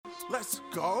Let's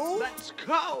go. Let's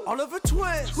go. Oliver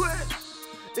Twist.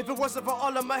 If it wasn't for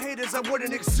all of my haters, I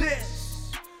wouldn't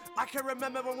exist. I can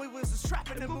remember when we was just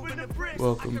trapping and moving the bricks.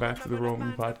 Welcome back to the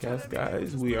Roman Podcast,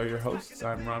 guys. We are your hosts.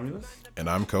 I'm Romulus. And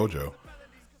I'm Kojo.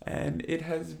 And it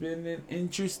has been an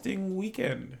interesting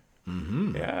weekend.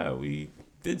 Mm-hmm. Yeah, we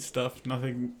did stuff.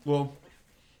 Nothing. Well,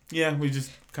 yeah, we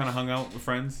just kind of hung out with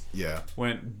friends. Yeah.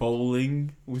 Went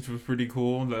bowling, which was pretty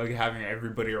cool. Like, having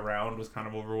everybody around was kind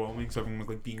of overwhelming. So everyone was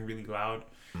like being really loud.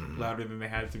 Mm-hmm. Louder than they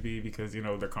had to be because, you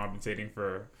know, they're compensating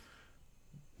for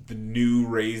the new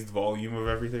raised volume of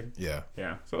everything. Yeah.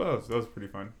 Yeah. So that was pretty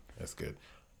fun. That's good.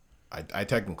 I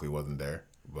technically wasn't there,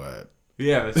 but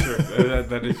yeah, that's true.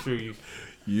 that is true. You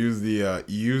use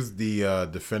the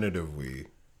definitive we.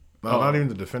 No, not even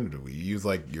the definitive we. You use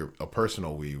like a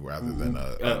personal we rather than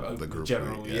the group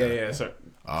general we. Yeah. Sorry.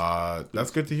 That's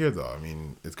good to hear though. I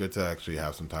mean, it's good to actually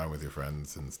have some time with your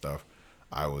friends and stuff.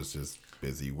 I was just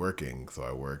busy working, so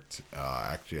I worked.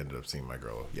 I actually ended up seeing my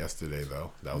girl yesterday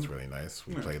though. That was really nice.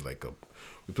 We played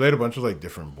a bunch of like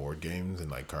different board games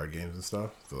and like card games and stuff.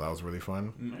 So that was really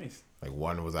fun. Nice. Like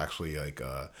one was actually like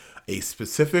a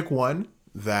specific one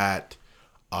that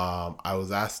I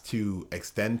was asked to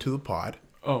extend to the pod.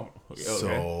 Oh, okay.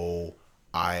 So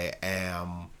I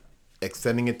am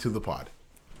extending it to the pod.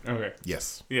 Okay.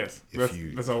 Yes. That's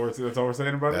all we're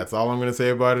saying about it. That's all I'm gonna say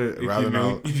about it. If you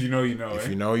know, you know. If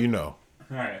you know, you know.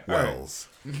 All right. Wells.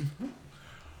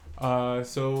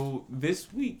 So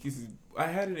this week I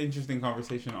had an interesting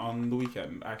conversation on the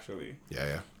weekend actually.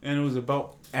 Yeah. And it was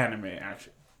about anime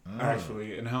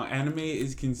actually, and how anime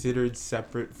is considered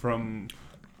separate from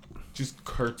just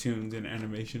cartoons and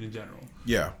animation in general.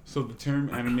 Yeah. So the term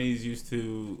anime is used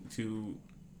to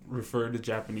refer to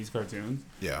Japanese cartoons.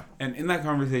 Yeah. And in that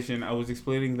conversation, I was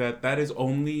explaining that is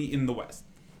only in the West.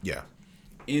 Yeah.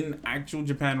 In actual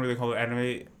Japan, where they call it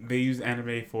anime, they use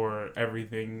anime for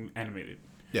everything animated.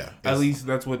 Yeah. At least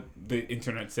that's what the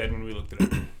internet said when we looked it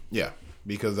up. Yeah.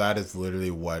 Because that is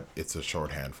literally what it's a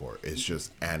shorthand for. It's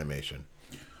just animation.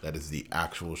 That is the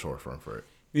actual short form for it.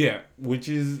 Yeah, which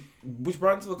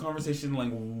brought into the conversation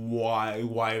like why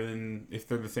then if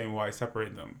they're the same, why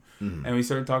separate them? Mm-hmm. And we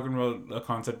started talking about a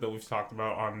concept that we've talked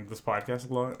about on this podcast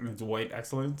a lot, and it's white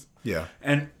excellence. Yeah,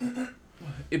 and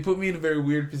it put me in a very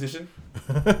weird position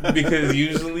because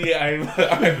usually I'm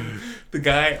the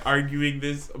guy arguing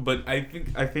this, but I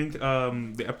think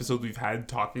the episodes we've had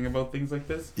talking about things like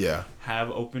this have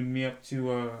opened me up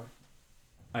to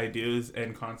ideas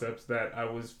and concepts that I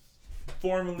was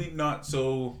formerly not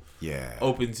so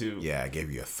open to. Yeah, I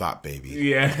gave you a thought baby.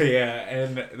 Yeah,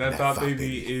 and that thought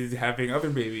baby is having other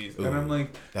babies. Ooh, and I'm like...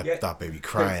 That thought baby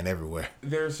crying everywhere.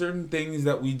 There are certain things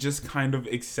that we just kind of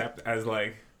accept as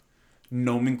like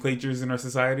nomenclatures in our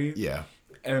society. Yeah.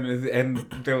 And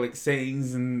they're like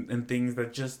sayings and things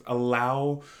that just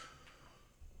allow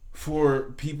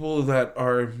for people that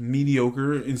are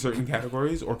mediocre in certain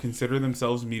categories or consider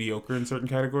themselves mediocre in certain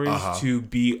categories to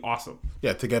be awesome.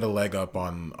 Yeah, to get a leg up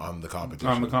on the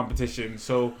competition.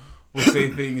 So we'll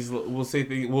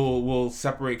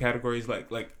separate categories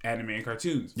like anime and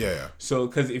cartoons. Yeah. So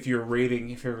because if you're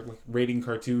rating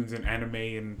cartoons and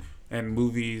anime and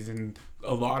movies, and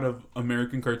a lot of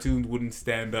American cartoons wouldn't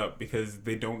stand up because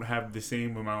they don't have the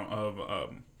same amount of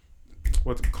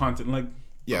content like.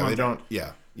 Yeah, content. They don't.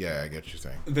 Yeah, I get what you're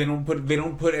saying. They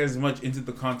don't put as much into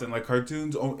the content like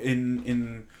cartoons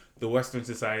in the Western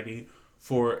society.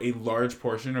 For a large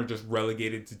portion are just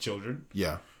relegated to children.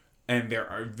 Yeah, and there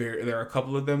are a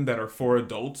couple of them that are for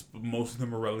adults, but most of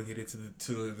them are relegated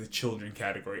to the children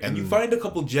category. And you find a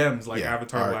couple gems like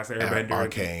Avatar: The Last Airbender,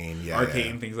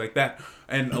 Arcane, things like that.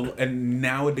 And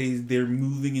nowadays they're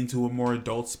moving into a more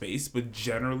adult space. But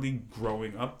generally,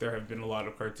 growing up, there have been a lot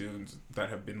of cartoons that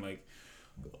have been like,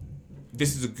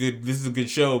 this is a good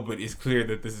show, but it's clear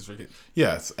that this is for kids.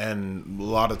 Yes, and a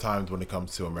lot of times when it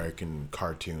comes to American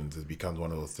cartoons, it becomes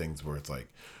one of those things where it's like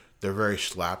they're very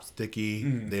slapsticky.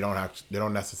 Mm-hmm. They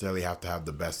don't necessarily have to have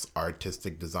the best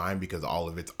artistic design because all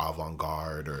of it's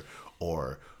avant-garde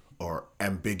or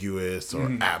ambiguous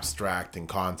or abstract in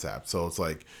concept. So it's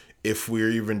like if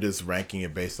we're even just ranking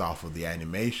it based off of the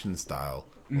animation style,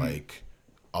 like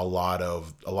a lot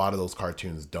of those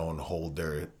cartoons don't hold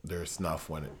their snuff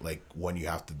when you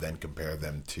have to then compare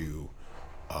them to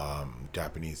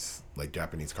Japanese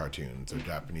cartoons or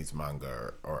Japanese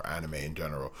manga or anime in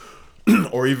general.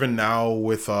 Or even now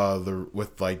with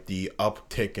the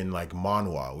uptick in like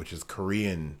manhwa, which is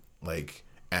Korean like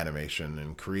animation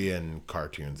and Korean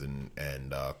cartoons and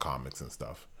comics and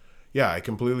stuff. Yeah, I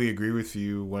completely agree with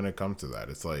you when it comes to that.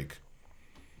 It's like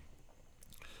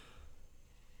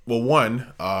Well,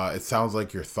 one, it sounds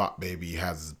like your thought baby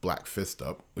has his black fist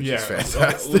up, which is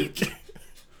fantastic.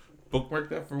 Bookmark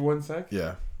that for 1 sec.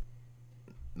 Yeah.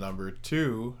 Number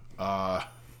two, yo,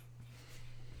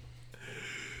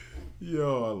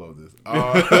 I love this.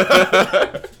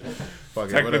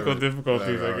 Technical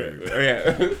difficulties.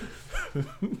 Yeah.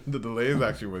 The delay is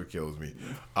actually what kills me.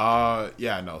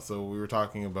 So we were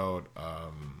talking about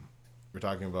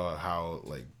how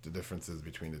like the differences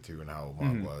between the two and how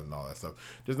manga and all that stuff.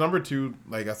 Just number two,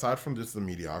 like aside from just the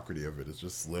mediocrity of it, it's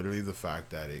just literally the fact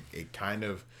that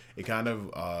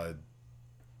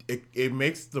it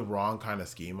makes the wrong kind of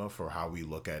schema for how we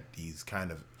look at these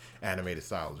kind of animated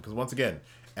styles. Because once again,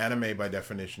 anime by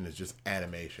definition is just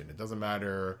animation. It doesn't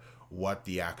matter what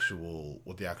the actual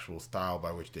style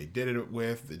by which they did it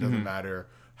with. It doesn't matter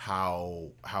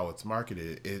how it's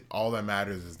marketed. It all that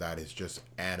matters is that it's just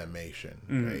animation,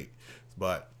 right?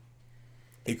 But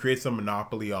it creates a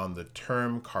monopoly on the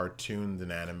term cartoons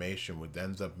and animation, which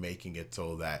ends up making it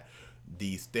so that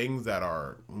these things that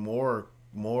are more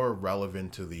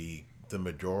relevant to the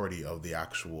majority of the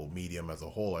actual medium as a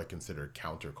whole are considered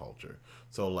counterculture.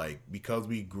 So like because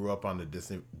we grew up on the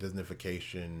Disneyfied,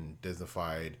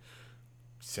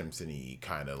 Simpson-y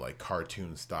kind of like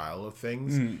cartoon style of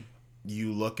things,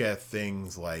 you look at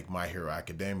things like My Hero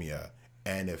Academia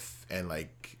and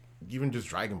like even just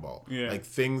Dragon Ball, like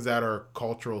things that are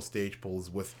cultural stage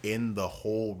pulls within the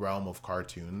whole realm of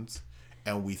cartoons,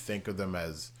 and we think of them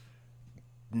as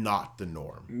not the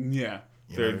norm. Yeah.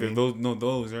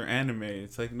 Those are anime.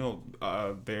 It's like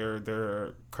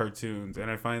they're cartoons,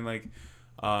 and I find like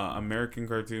American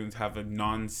cartoons have a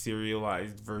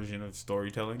non-serialized version of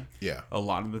storytelling. Yeah, a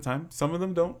lot of the time. Some of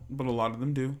them don't, but a lot of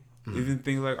them do. Even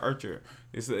things like Archer,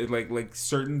 it's like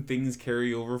certain things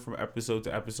carry over from episode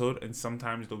to episode, and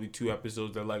sometimes there'll be 2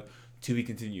 episodes that are like to be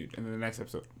continued, and then the next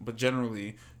episode. But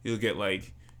generally, you'll get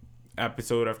like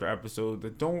episode after episode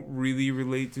that don't really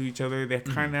relate to each other. They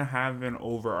kind of have an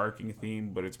overarching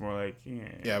theme, but it's more like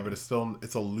but it's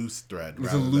a loose thread.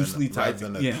 It's a loosely tied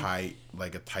rather than a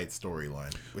tight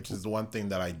storyline, which is the one thing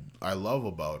that I love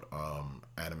about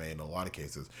anime in a lot of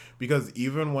cases, because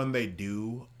even when they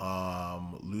do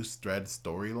loose thread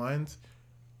storylines,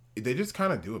 they just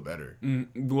kind of do it better.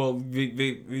 Well, they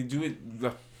do it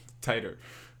tighter.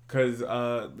 Because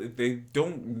they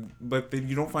don't, but then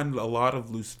you don't find a lot of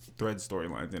loose thread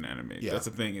storylines in anime. Yeah. That's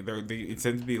the thing. It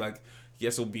tends to be like,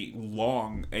 yes, it'll be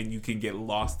long and you can get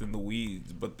lost in the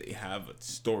weeds, but they have a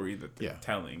story that they're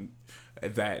telling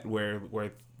that where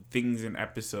things in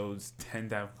episodes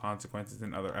tend to have consequences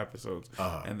in other episodes,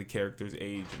 and the characters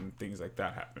age and things like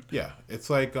that happen. Yeah, it's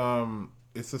like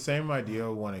it's the same idea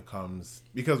when it comes,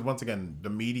 because once again, the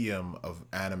medium of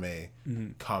anime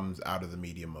comes out of the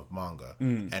medium of manga,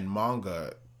 and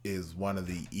manga is one of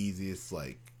the easiest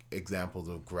like examples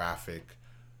of graphic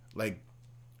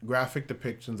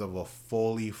depictions of a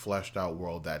fully fleshed out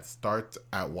world that starts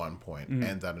at one point,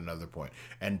 ends at another point,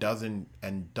 and doesn't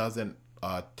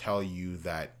tell you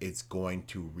that it's going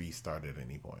to restart at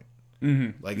any point.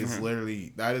 Like it's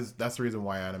literally that's the reason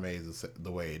why anime is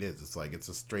the way it is. It's like it's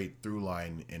a straight through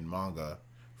line in manga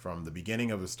from the beginning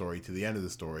of the story to the end of the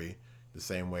story, the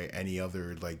same way any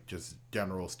other like just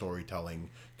general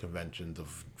storytelling conventions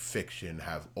of fiction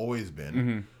have always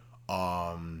been.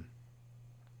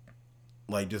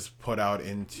 Like just put out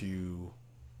into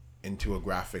a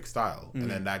graphic style, and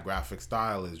then that graphic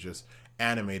style is just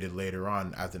animated later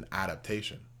on as an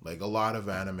adaptation. Like a lot of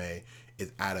anime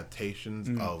is adaptations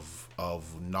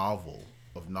of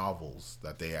novels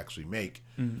that they actually make,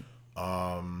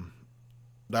 that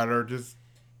are just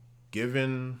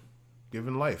given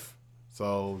life.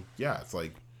 So yeah, it's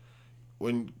like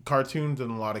when cartoons in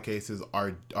a lot of cases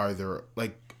are there,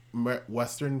 like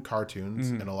Western cartoons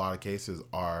in a lot of cases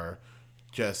are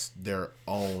just their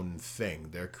own thing.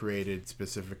 They're created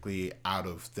specifically out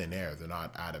of thin air. They're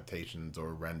not adaptations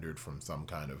or rendered from some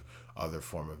kind of other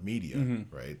form of media,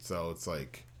 right? So it's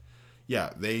like,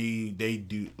 yeah, they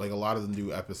do, like a lot of them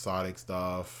do episodic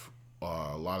stuff.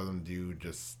 A lot of them do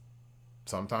just,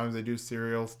 sometimes they do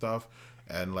serial stuff,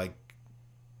 and like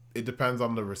it depends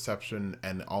on the reception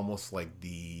and almost like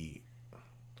the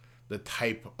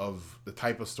type of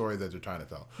story that they're trying to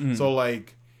tell. So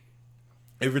like,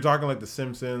 if you're talking like The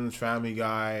Simpsons, Family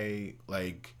Guy,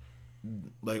 like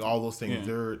all those things,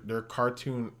 they're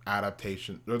cartoon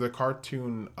adaptation. They're the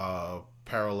cartoon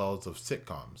parallels of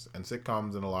sitcoms, and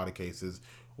sitcoms in a lot of cases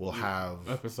will have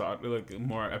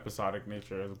more episodic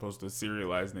nature as opposed to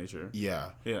serialized nature. Yeah.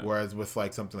 Whereas with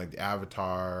like something like the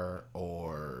Avatar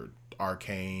or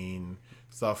Arcane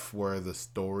stuff, where the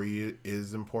story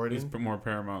is important, it's more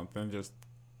paramount than just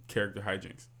character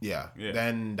hijinks. Yeah.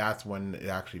 Then that's when it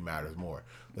actually matters more.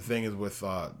 The thing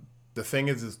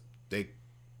is is they,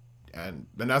 and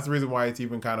that's the reason why it's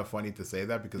even kind of funny to say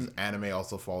that, because anime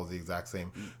also follows the exact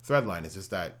same thread line. It's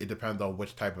just that it depends on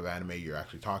which type of anime you're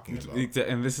actually talking about.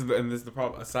 And this is the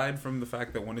problem. Aside from the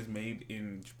fact that one is made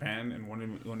in Japan and one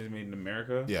is made in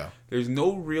America, there's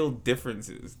no real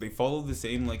differences. They follow the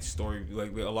same like story.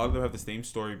 Like a lot of them have the same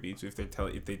story beats if they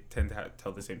tend to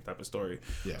tell the same type of story.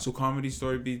 Yeah. So comedy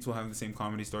story beats will have the same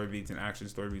comedy story beats, and action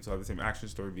story beats will have the same action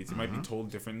story beats. It might be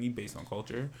told differently based on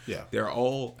culture. Yeah. They're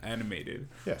all animated.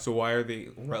 Yeah. So why are they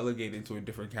relegated to a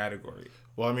different category?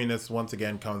 Well, I mean, this once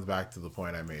again comes back to the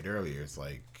point I made earlier. It's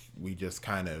like we just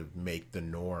kind of make the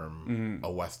norm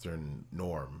a Western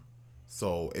norm.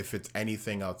 So if it's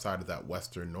anything outside of that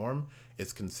Western norm,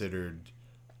 it's considered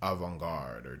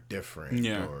avant-garde or different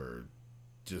or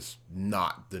just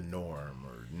not the norm,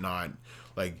 or not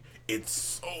like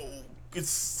it's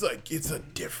like it's a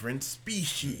different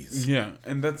species. Yeah,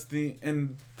 and that's the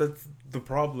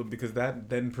problem, because that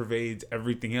then pervades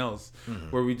everything else,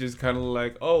 where we just kind of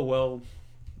like, oh well,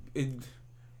 it's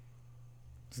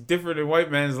different in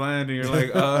white man's land, and you're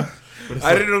like, I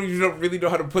don't know, you don't really know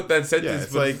how to put that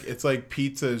sentence. Yeah, it's like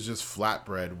pizza is just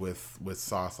flatbread with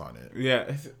sauce on it.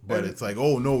 Yeah, but it's like,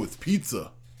 oh no, it's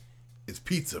pizza. It's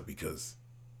pizza because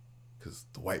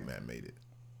the white man made it.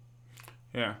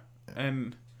 Yeah,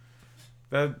 and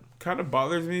that kind of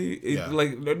bothers me.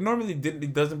 Like normally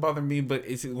it doesn't bother me, but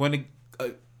it's when it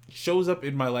shows up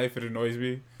in my life, it annoys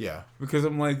me. Yeah, because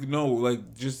I'm like, no,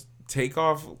 like just take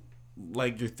off.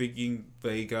 Like you're thinking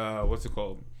like what's it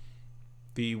called?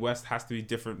 The West has to be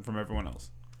different from everyone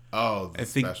else. Oh, the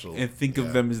special. And think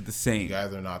of them as the same. You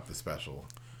guys are not the special.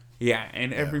 Yeah,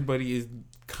 and everybody is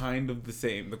kind of the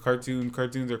same. The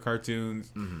cartoons are cartoons.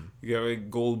 Mm-hmm. You got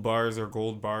like gold bars are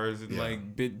gold bars, and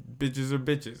like bitches are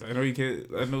bitches. I know you can't.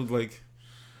 I know like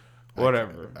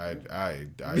whatever.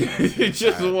 It's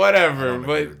just whatever. I don't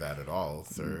but agree with that at all,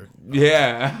 sir.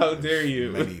 Yeah, how dare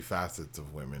you? Many facets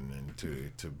of women, and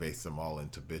to base them all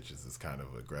into bitches is kind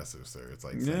of aggressive, sir. It's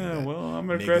like I'm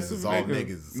an aggressive is all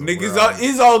niggas. So niggas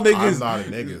is all niggas. I'm not a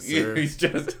nigga, sir. It's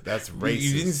just that's racist.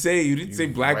 You didn't say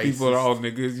black racist. People are all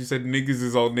niggas. You said niggas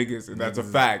is all niggas, and that's a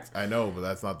fact. I know, but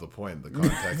that's not the point.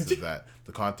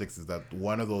 The context is that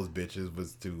one of those bitches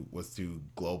was to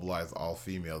globalize all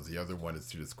females. The other one is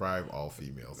to describe all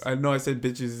females. I know I said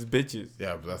bitches is bitches.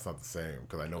 Yeah, but that's not the same,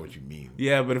 because I know what you mean.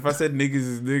 Yeah, but if I said niggas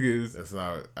is niggas, that's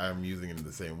not. I'm using it in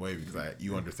the same way because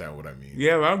you understand what I mean.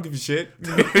 Yeah, but I don't give a shit.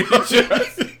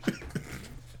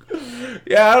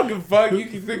 Yeah, I don't give a fuck. You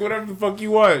can think whatever the fuck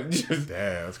you want. Damn,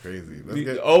 that's crazy.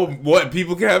 What?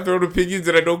 People can have their own opinions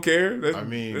and I don't care?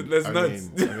 That's nuts.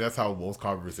 That's how most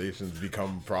conversations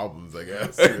become problems, I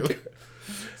guess.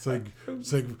 It's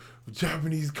like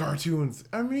Japanese cartoons.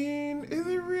 I mean, is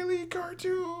it really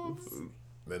cartoons?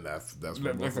 Then that's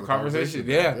the conversation.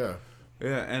 Yeah.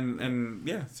 Yeah,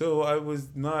 and so I was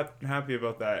not happy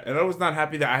about that. And I was not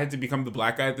happy that I had to become the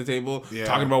black guy at the table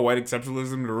talking about white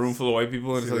exceptionalism in a room full of white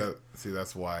people. And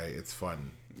that's why it's fun.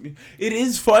 It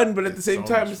is fun, but at the same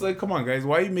time, it's like, come on, guys,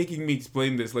 why are you making me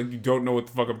explain this like you don't know what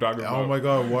the fuck I'm talking about? Oh my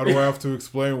god, why do I have to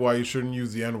explain why you shouldn't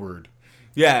use the N-word?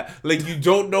 Yeah, like you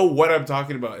don't know what I'm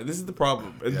talking about. And this is the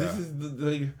problem. And this is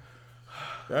the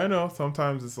I know.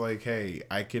 Sometimes it's like, hey,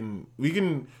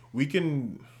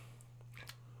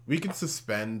 we can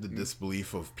suspend the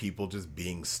disbelief of people just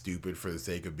being stupid for the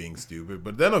sake of being stupid,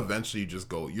 but then eventually you just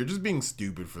go, you're just being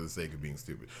stupid for the sake of being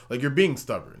stupid. Like, you're being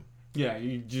stubborn. Yeah,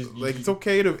 it's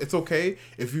okay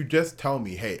if you just tell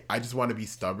me, hey, I just want to be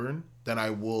stubborn, then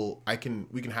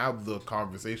we can have the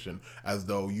conversation as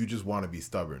though you just want to be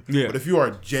stubborn. Yeah. But if you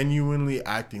are genuinely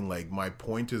acting like my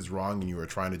point is wrong and you are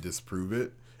trying to disprove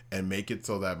it and make it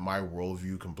so that my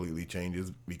worldview completely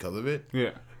changes because of it,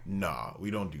 nah, we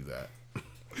don't do that.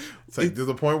 It's like there's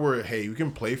a point where, hey, we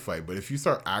can play fight, but if you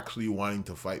start actually wanting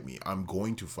to fight me, I'm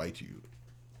going to fight you.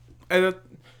 And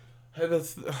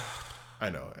that's I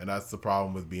know, and that's the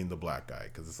problem with being the black guy,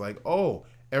 because it's like, oh,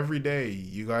 every day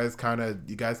you guys kind of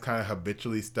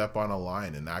habitually step on a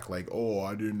line and act like, oh,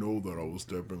 I didn't know that I was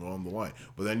stepping on the line,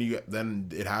 but then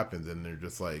it happens and they're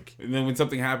just like, and then when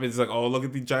something happens, it's like, oh, look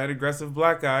at the giant aggressive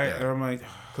black guy, and I'm like,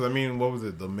 because I mean, what was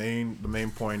it? The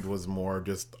main point was more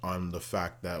just on the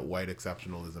fact that white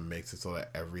exceptionalism makes it so that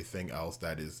everything else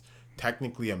that is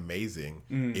technically amazing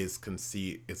is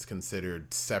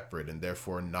considered separate and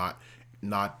therefore not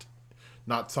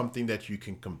something that you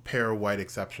can compare white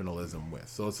exceptionalism with.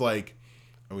 So it's like,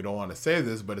 and we don't want to say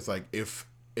this, but it's like if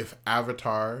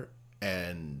Avatar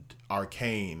and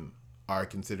Arcane are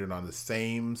considered on the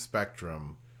same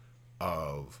spectrum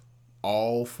of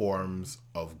all forms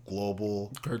of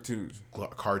global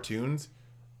cartoons,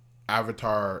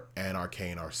 Avatar and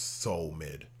Arcane are so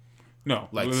mid. No,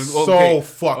 like so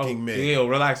fucking mid. Yo,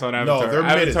 relax on Avatar. No, they're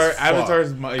mid as fuck. Avatar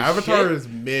is my Avatar shit. is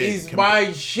mid. He's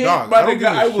my shit. Dog,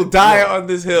 I will die on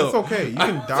this hill. It's okay. You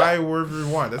can die wherever you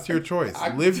want. That's your choice.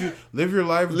 Live your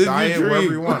life. Die it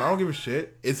wherever you want. I don't give a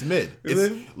shit. It's mid.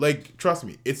 It's like, trust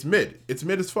me. It's mid. It's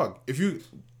mid as fuck. If you,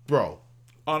 bro,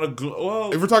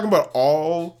 if we're talking about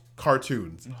all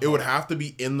cartoons, it would have to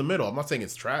be in the middle. I'm not saying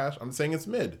it's trash. I'm saying it's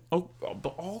mid. Oh, but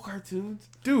all cartoons,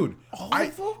 dude. All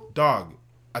of them? Dog.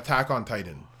 Attack on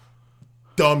Titan.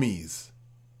 Dummies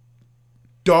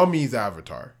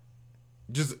Avatar.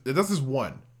 This is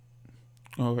one.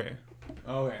 Okay.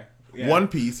 Yeah. One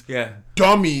Piece. Yeah.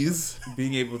 Dummies.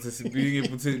 Being able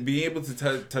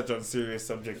to touch on serious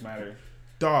subject matter.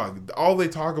 Dog, all they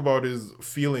talk about is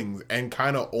feelings and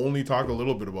kind of only talk a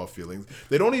little bit about feelings.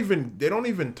 They don't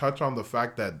even touch on the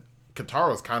fact that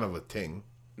Katara is kind of a ting.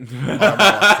 I'm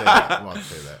about to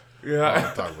say that. Yeah. I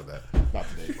don't talk about that. Not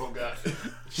today. Oh god.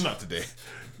 Not today.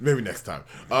 Maybe next time.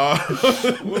 We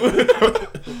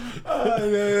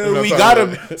got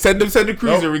him. Send the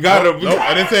cruiser. Nope, we got him. Nope.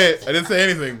 I didn't say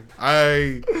anything.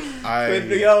 I didn't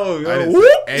say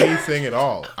anything at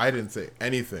all. I didn't say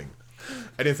anything.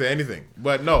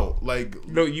 But no, like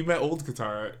no, you met old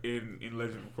Katara in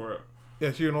Legend of Korra.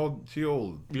 Yeah, she old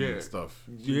and stuff.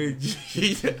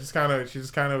 She's just kind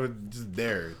of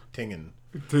there tinging.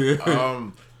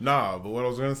 Nah, but what I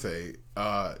was gonna say,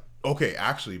 okay,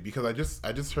 actually, because I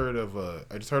just heard of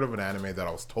an anime that I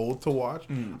was told to watch.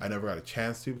 I never got a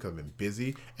chance to because I've been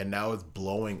busy, and now it's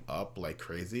blowing up like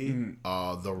crazy.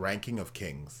 The Ranking of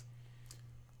Kings.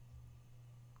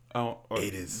 Oh,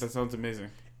 it is. That sounds amazing.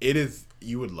 It is.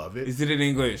 You would love it. Is it in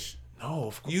English? No,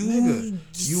 of course, nigga.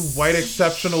 You white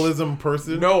exceptionalism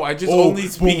person. No, I just only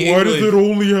speak English. Why does it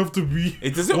only have to be?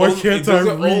 It doesn't. Why can't I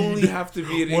read? Only have to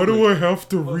be in English. Why do I have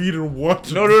to read and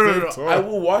watch? No. I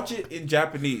will watch it in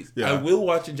Japanese. Yeah. I will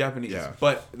watch in Japanese. Yeah.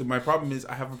 But my problem is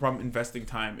I have a problem investing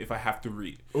time if I have to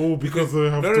read. Oh, because I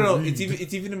have to read. No.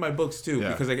 It's even in my books too.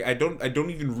 Yeah. Because I don't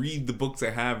even read the books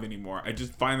I have anymore. I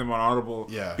just find them on Audible.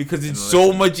 Yeah. Because it's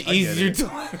so much easier to.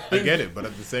 I get it, but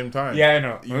at the same time, yeah, I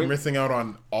know you're missing out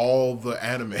on all the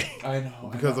anime. I know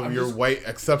because of your white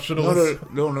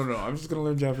exceptionalism. No. I'm just gonna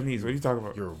learn Japanese. What are you talking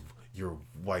about? Your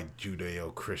white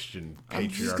Judeo-Christian patriarchal. I'm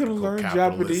just gonna learn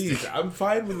Japanese. I'm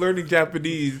fine with learning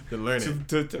Japanese. To learn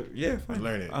it. Yeah, fine.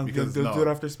 Learn it. Because do it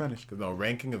after Spanish. Because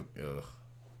Ranking of.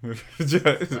 I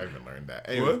haven't learned that.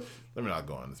 Anyway, what? Let me not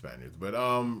go on the Spaniards. But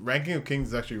Ranking of Kings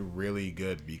is actually really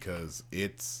good because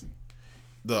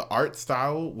the art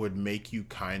style would make you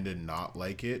kind of not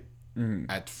like it.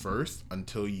 At first,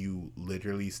 until you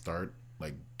literally start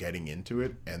like getting into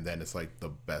it, and then it's like the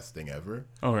best thing ever.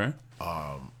 Okay.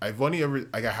 I've only ever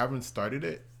I haven't started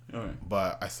it. Okay.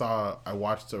 But I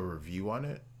watched a review on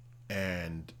it,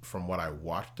 and from what I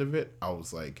watched of it, I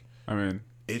was like,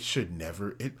 it should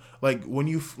never when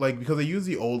you because they use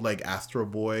the old like Astro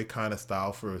Boy kind of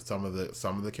style for some of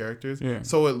the characters. Yeah.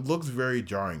 So it looks very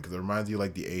jarring because it reminds you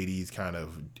like the 80s kind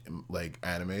of like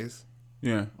animes.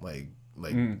 Yeah.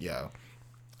 Yeah.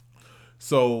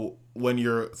 So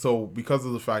because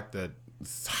of the fact that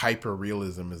hyper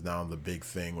realism is now the big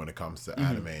thing when it comes to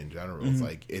anime in general, it's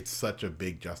like it's such a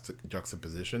big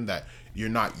juxtaposition that you're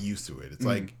not used to it. It's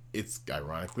like it's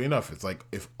ironically enough, it's like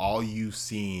if all you've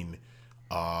seen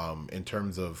in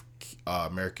terms of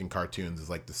American cartoons is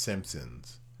like The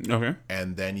Simpsons. Okay.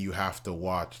 And then you have to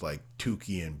watch like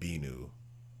Tuki and Binu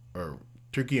or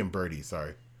Tuki and Birdie,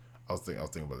 sorry. I was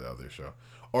thinking about the other show.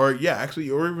 Or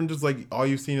even just like all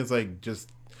you've seen is like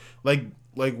just like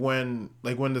when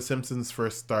The Simpsons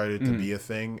first started to be a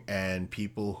thing, and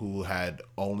people who had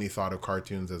only thought of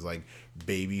cartoons as like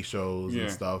baby shows and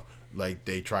stuff, like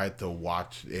they tried to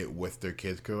watch it with their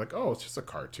kids because like, oh, it's just a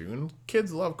cartoon.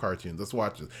 Kids love cartoons. Let's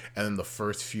watch it. And then the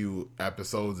first few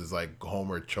episodes is like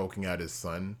Homer choking at his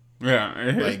son.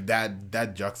 Yeah, like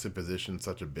that juxtaposition is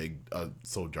such a big,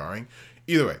 so jarring.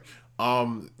 Either way,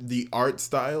 the art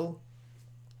style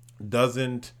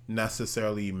doesn't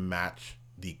necessarily match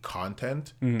the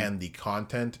content, and the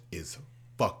content is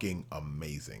fucking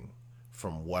amazing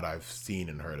from what I've seen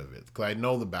and heard of it. Because I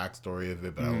know the backstory of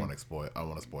it, but I don't want to spoil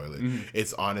it.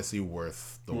 It's honestly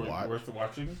worth the watch. Worth the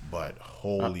watching? But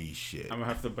holy shit. I'm going to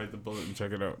have to bite the bullet and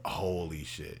check it out. Holy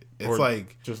shit. It's or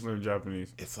like... just learn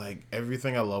Japanese. It's like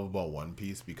everything I love about One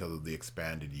Piece because of the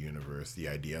expanded universe. The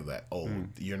idea that,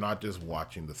 you're not just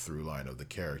watching the through line of the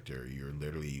character. You're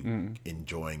literally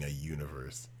enjoying a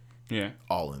universe. Yeah.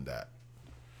 All in that.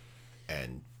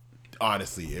 And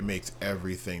honestly, it makes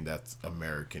everything that's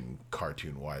American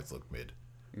cartoon-wise look mid.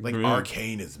 Like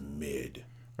Arcane is mid.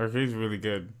 Arcane's really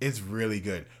good. It's really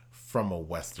good from a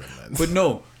Western lens. But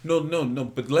no.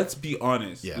 But let's be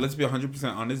honest. Yeah. Let's be 100%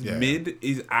 honest. Yeah. Mid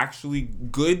is actually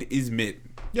good. Is mid.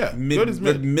 Yeah, good is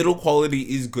mid. The middle quality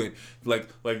is good. Like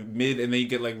mid, and then you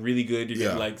get like really good. You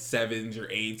get Yeah. like 7s or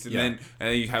 8s, and then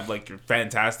you have like your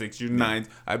fantastics, your 9s.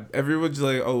 Everyone's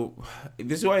like, oh,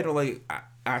 this is why I don't like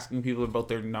asking people about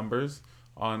their numbers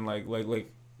on like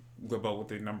about what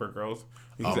they number girls,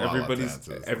 because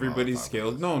everybody's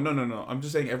scales. No. I'm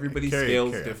just saying everybody's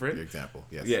scales different. Your example,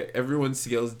 yes. Yeah, everyone's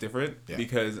scales different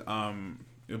because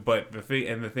But the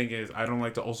thing is, I don't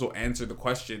like to also answer the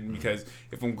question because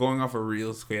if I'm going off a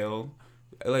real scale,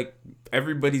 like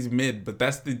everybody's mid, but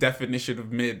that's the definition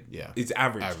of mid. Yeah, it's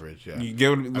average. Average. Yeah. You get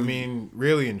what I mean,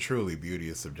 really and truly, beauty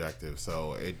is subjective.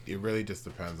 So it really just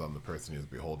depends on the person who's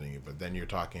beholding it. But then you're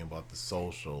talking about the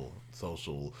social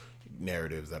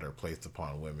narratives that are placed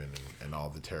upon women and all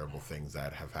the terrible things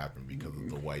that have happened because of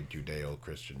the white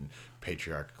Judeo-Christian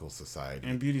patriarchal society.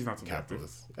 And beauty's not subjective.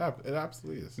 Capitalist. Yeah, it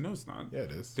absolutely is. No, it's not. Yeah,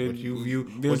 it is.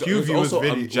 There's also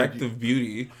objective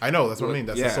beauty. I know, that's what I mean.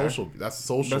 That's social. That's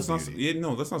social beauty.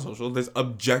 That's not social. There's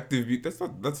objective beauty. That's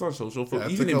not social for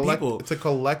even in people. It's a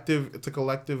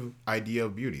collective idea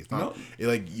of beauty. It's not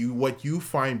like what you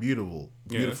find beautiful.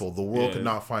 The world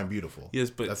cannot find beautiful. Yes,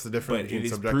 but that's the difference between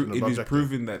subjective and objective. It is objective.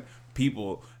 proven that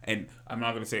people, and I'm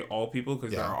not going to say all people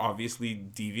because there are obviously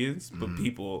deviants, but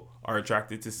people are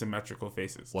attracted to symmetrical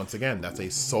faces. Once again, that's a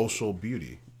social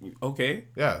beauty. Okay.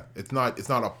 Yeah, it's not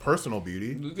a personal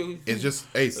beauty. It's just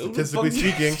statistically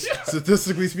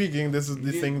speaking, this is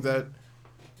the thing that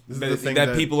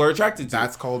that people are attracted to.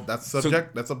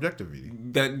 That's objective beauty.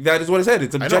 That is what I said.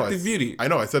 It's objective beauty. I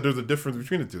know. I said there's a difference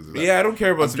between the two. Yeah, I don't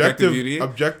care about subjective beauty.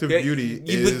 Objective beauty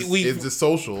is the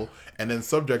social, and then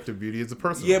subjective beauty is the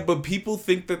personal. Yeah, but people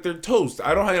think that they're toast.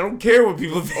 I don't care what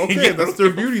people think. Okay, that's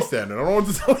their beauty standard. I don't know what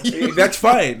to tell you. That's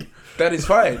fine. That is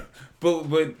fine. But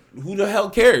who the hell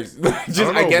cares?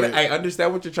 I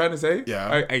understand what you're trying to say.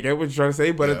 Yeah, I get what you're trying to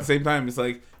say, but at the same time, it's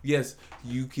like, yes,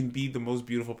 you can be the most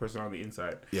beautiful person on the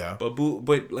inside. Yeah, but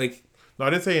like. No, I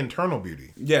didn't say internal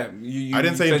beauty. Yeah, I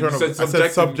didn't say internal. I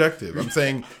said subjective. I'm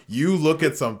saying you look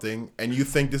at something and you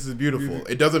think this is beautiful.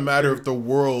 It doesn't matter if the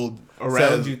world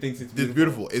around you thinks it's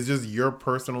beautiful. It's just your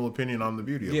personal opinion on the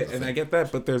beauty of it. Yeah, and I get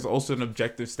that, but there's also an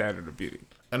objective standard of beauty.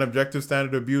 An objective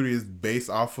standard of beauty is based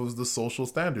off of the social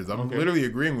standards. I'm literally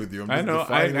agreeing with you. I know.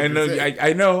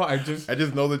 I know. I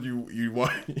just know that you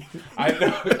want. I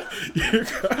know.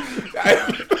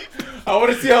 I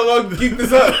want to see how long you keep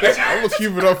this up. I will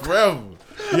keep it up forever.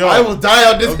 Yo, I will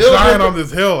die on this hill. I'm dying on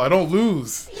this hill. I don't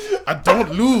lose. I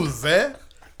don't lose.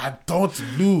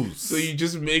 So you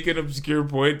just make an obscure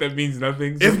point that means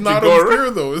nothing. So it's not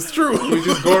obscure though. It's true. You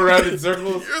just go around in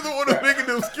circles. You're the one who's making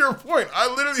the obscure point. I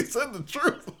literally said the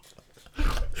truth.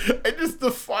 I just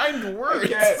defined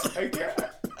words. I can't.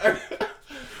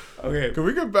 Okay. Can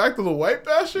we get back to the white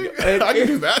bashing? I can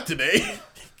do that today.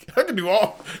 I can do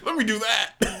all. Let me do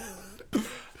that.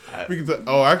 We can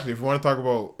actually, if we want to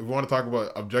talk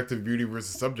about objective beauty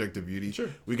versus subjective beauty, sure,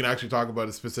 we can actually talk about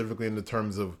it specifically in the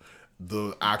terms of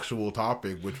the actual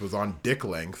topic, which was on dick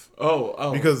length.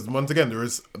 Oh. Because once again,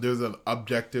 there's an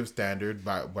objective standard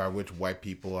by which white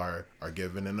people are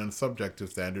given, and a subjective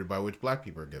standard by which black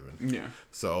people are given. Yeah.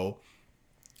 So,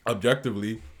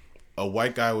 objectively, a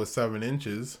white guy with 7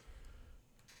 inches.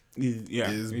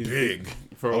 Is big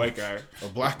for a white guy. A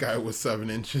black guy with 7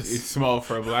 inches. It's small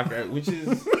for a black guy, which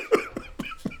is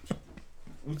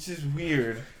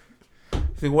weird.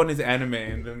 The one is anime,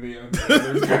 and then the other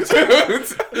is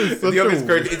cartoons. The other is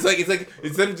cartoons. It's like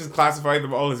instead of just classifying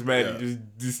them all as men, you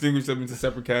just distinguish them into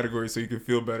separate categories so you can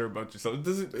feel better about yourself.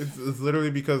 It's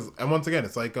literally because, and once again,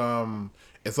 it's like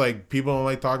people don't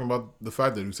like talking about the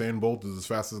fact that Usain Bolt is the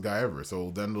fastest guy ever.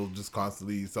 So then they'll just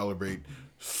constantly celebrate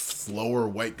slower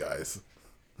white guys.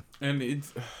 And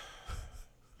it's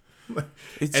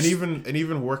and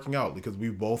even working out, because we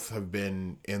both have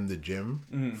been in the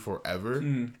gym forever,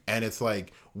 and it's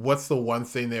like, what's the one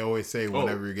thing they always say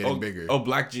whenever you're getting bigger? Oh,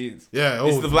 black jeans. Yeah,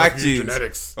 it's the black jeans.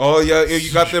 Genetics. Oh yeah,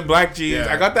 you got the black jeans.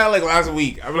 Yeah. I got that like last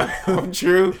week. I'm like, I'm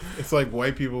true. It's like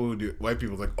white people's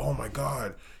like, oh my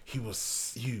god, you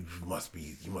must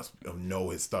know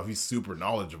his stuff. He's super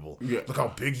knowledgeable. Yeah. Look how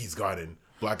big he's gotten.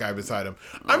 Black guy beside him.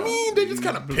 I mean, they just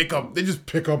kind of pick up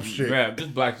shit. Yeah,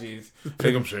 just black jeans.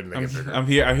 Pick up shit and they get bigger. I'm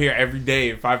here every day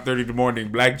at 5:30 in the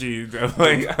morning. Black jeans.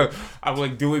 I'm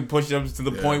like doing push-ups to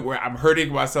the point where I'm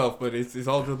hurting myself, but it's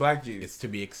all just black jeans. It's to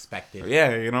be expected. Yeah,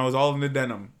 it's all in the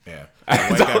denim. Yeah,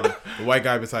 the white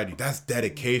guy beside you. That's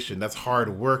dedication. That's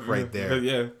hard work right there.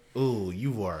 Yeah. Ooh,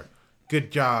 you are.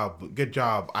 Good job,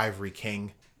 Ivory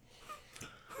King.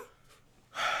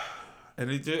 And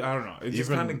it just, I don't know. It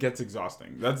just kind of gets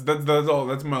exhausting. That's all.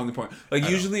 That's my only point. Like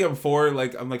usually I'm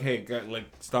like, hey, like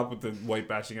stop with the white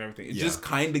bashing and everything. It just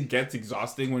kind of gets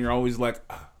exhausting when you're always like,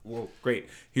 well, great.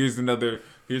 Here's another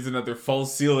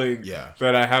false ceiling. Yeah.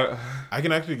 That I have. I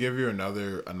can actually give you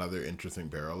another interesting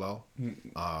parallel.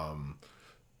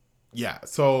 Yeah.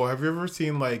 So have you ever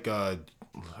seen like I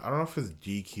don't know if it's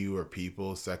GQ or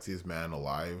People, Sexiest Man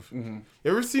Alive. Mm-hmm.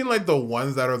 You ever seen like the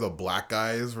ones that are the black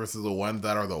guys versus the ones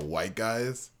that are the white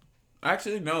guys?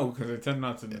 Actually, no, because I tend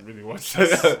not to really watch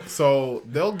that. So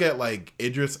they'll get like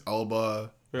Idris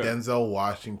Elba, Denzel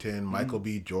Washington, Michael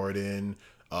B. Jordan,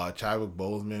 Chadwick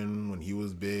Boseman when he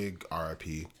was big.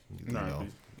 R.I.P.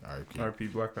 R.I.P.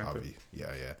 Black Panther.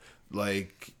 Yeah.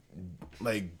 Like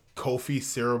Kofi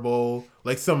Cerebral,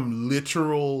 like some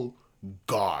literal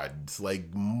gods,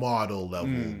 like model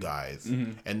level guys,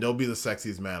 and they'll be the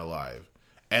sexiest man alive.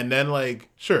 And then like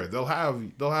sure they'll have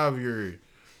your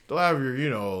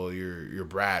your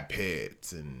Brad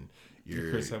Pitts and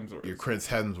your Chris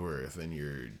Hemsworth and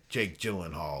your Jake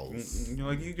Gyllenhaals. You're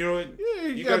like, you know what? Yeah,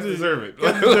 you guys deserve it.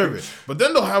 You deserve it. But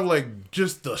then they'll have like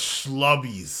just the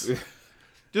schlubbies,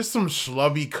 just some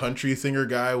schlubby country singer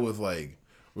guy with like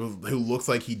who looks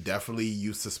like he definitely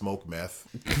used to smoke meth.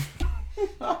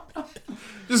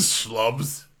 Just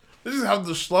schlubs. They just have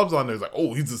the schlubs on there. It's like,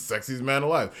 oh, he's the sexiest man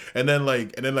alive. And then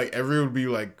everyone would be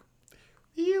like,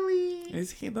 really?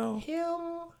 Is he though? Him?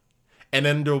 And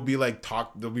then they'll be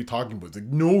talking, but it's like,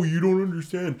 no, you don't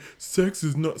understand.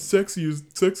 Sexiness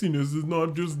is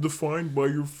not just defined by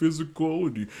your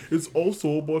physicality. It's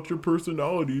also about your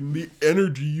personality and the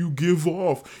energy you give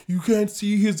off. You can't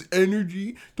see his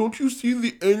energy. Don't you see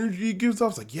the energy he gives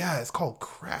off? It's like, yeah, it's called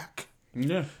crack.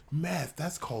 Yeah, meth.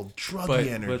 That's called druggy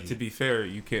energy. But to be fair,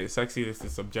 you can't. Sexiness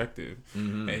is subjective,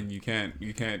 and you can't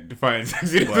define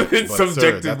sexiness in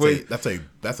subjective way.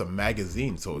 That's a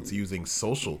magazine, so it's using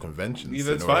social conventions. Yeah,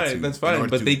 that's fine.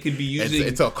 But they could be using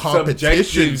it's a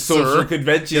competition, social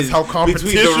conventions. It's how competition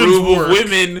between the room of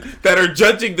women that are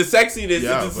judging the sexiness.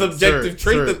 Yeah, it's a subjective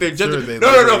trait that they're judging.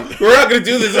 No, we're not gonna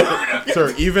do this,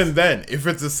 sir. Even then, if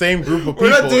it's the same group of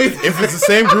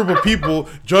people,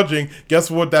 judging,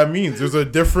 guess what that means? There's a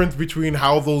difference between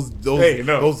how those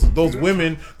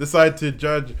women decide to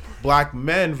judge black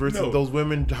men versus those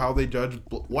women how they judge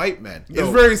white men. It's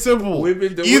very simple.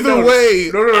 Either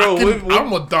way, I'm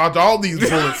gonna dodge all these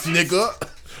bullets, nigga.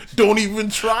 Don't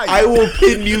even try. I will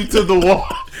pin you to the wall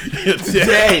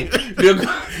today.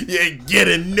 You ain't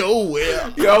getting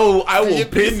nowhere. Yo, I will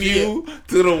pin you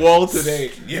to the wall today.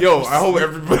 Yo, I hope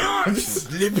everybody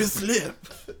slip.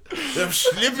 I'm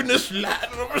slipping the slide.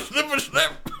 I'm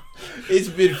slip. It's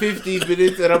been 15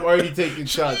 minutes and I'm already taking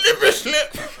shots.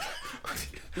 Slip.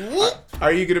 What?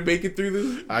 Are you gonna make it through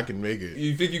this? I can make it.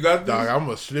 You think you got this? Dog, I'm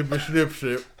a slip.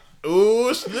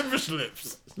 Ooh,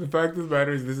 slips. The fact of the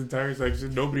matter is, this entire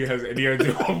section, nobody has any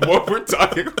idea what we're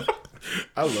talking about.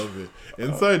 I love it.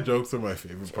 Inside jokes are my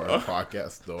favorite part of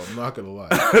podcasts, though. I'm not gonna lie.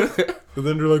 Because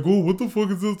then they're like, "Oh, what the fuck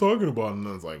is this talking about?" And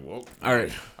then it's like, "Well, all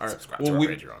right. Subscribe to our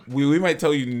Patreon. We might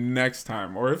tell you next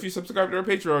time, or if you subscribe to our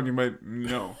Patreon, you might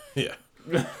know." Yeah.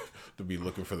 To be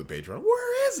looking for the Patreon.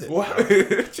 Where is it? What?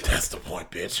 That's the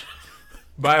point, bitch.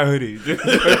 Buy a hoodie.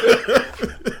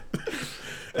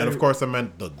 And of course, I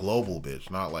meant the global bitch,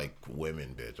 not like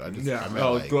women bitch. I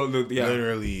meant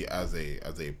literally as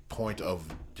a point of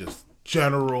just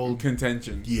general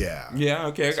contention. Yeah. Yeah.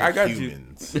 Okay. So I got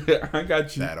humans you. I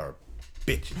got you. That are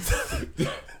bitches.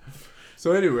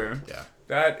 So anyway. Yeah.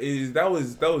 That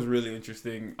was really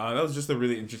interesting. That was just a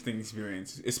really interesting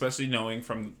experience, especially knowing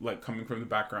coming from the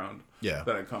background that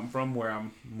I come from,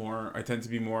 where I tend to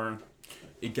be more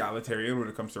egalitarian when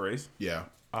it comes to race. Yeah.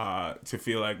 To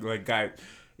feel like guys,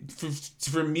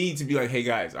 for me to be like, hey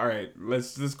guys, all right,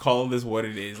 let's just call this what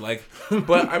it is. Like,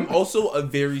 but I'm also a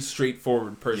very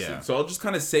straightforward person, so I'll just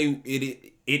kind of say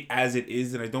it as it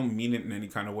is, and I don't mean it in any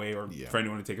kind of way or for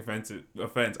anyone to take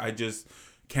offense. I just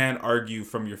can argue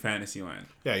from your fantasy land.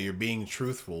 Yeah, you're being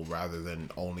truthful rather than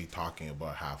only talking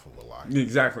about half of a lie.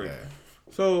 Exactly. Yeah.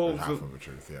 So half of the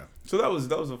truth, yeah. So that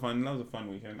was a fun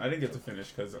weekend. I didn't get to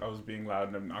finish because I was being loud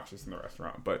and obnoxious in the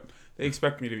restaurant, but they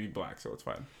expect me to be black, so it's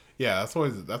fine. Yeah,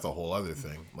 that's a whole other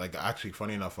thing. Like, actually,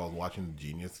 funny enough, I was watching the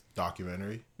Genius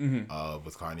documentary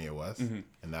with Kanye West, and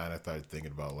then I started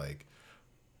thinking about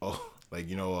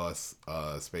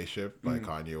Spaceship by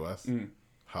Kanye West.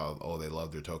 How they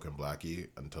love their token blackie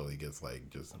until he gets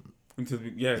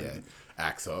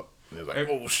acts up. And it's like,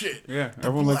 oh shit. Yeah.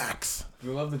 Everyone blacks. They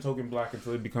love the token black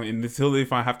until they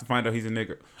have to find out he's a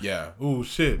nigger. Yeah. Oh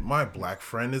shit. My black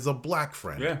friend is a black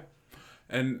friend. Yeah.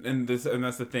 And that's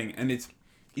the thing. And it's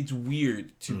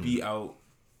weird to be out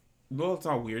well, it's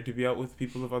not weird to be out with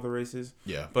people of other races.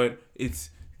 Yeah. But it's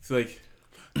like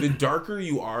the darker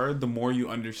you are, the more you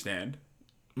understand,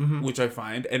 which I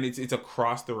find, and it's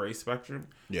across the race spectrum.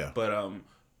 Yeah. But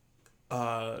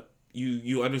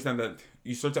you understand that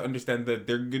you start to understand that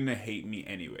they're gonna hate me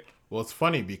anyway. Well, it's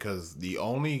funny because the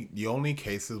only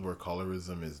cases where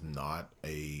colorism is not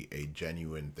a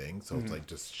genuine thing, so it's like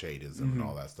just shadism and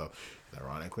all that stuff.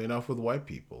 Ironically enough, with white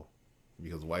people,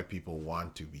 because white people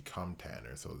want to become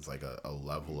tanner, so it's like a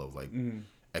level of like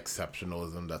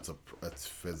exceptionalism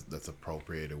that's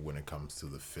appropriated when it comes to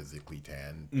the physically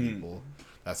tan people.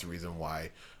 That's the reason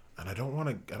why. And I don't want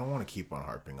to keep on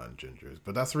harping on gingers,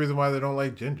 but that's the reason why they don't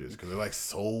like gingers, because they're like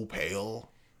so pale.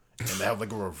 And they have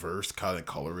like a reverse kind of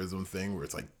colorism thing where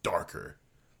it's like darker.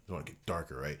 They want to get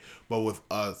darker, right? But with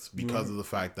us, because of the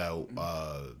fact that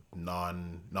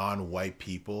non-white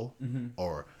people,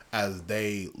 or as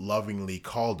they lovingly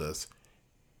called us,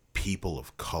 people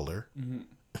of color.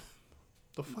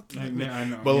 The fuck? I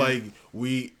know. But like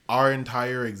our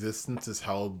entire existence is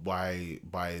held by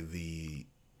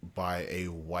a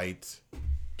white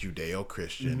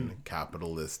Judeo-Christian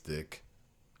capitalistic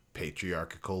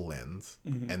patriarchal lens,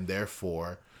 and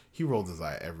therefore he rolls his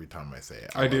eye every time I say it.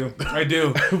 I do.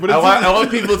 But I want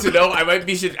people to know I might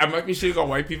be shitting on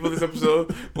white people this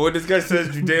episode, but when this guy says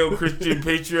Judeo-Christian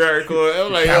patriarchal,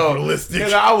 I'm like, capitalistic,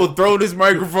 yo, I will throw this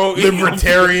microphone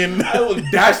libertarian. I will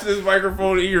dash this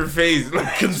microphone in your face.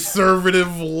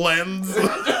 Conservative lens.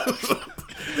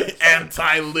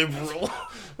 Anti-liberal.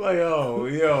 Like,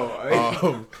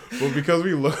 yo. Well, because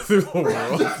we look through the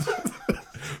world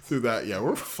through that,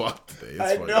 we're fucked today.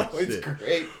 It's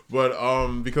great. But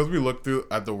because we look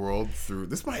at the world through,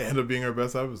 this might end up being our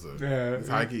best episode. Yeah, it's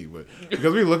high key, but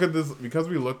because we look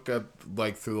at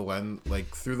like through the lens,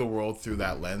 like through the world through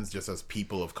that lens, just as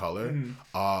people of color,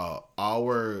 our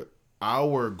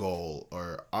goal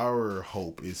or our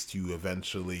hope is to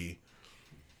eventually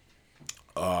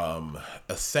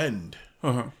ascend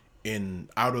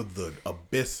out of the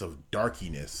abyss of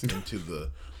darkiness into the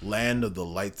land of the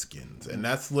light skins. And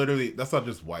that's not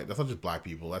just white, that's not just black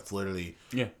people, that's literally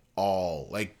all.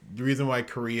 Like, the reason why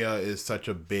Korea is such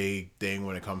a big thing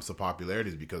when it comes to popularity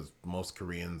is because most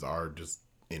Koreans are just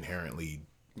inherently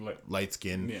light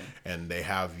skinned, and they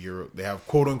have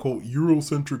quote unquote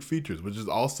Eurocentric features, which is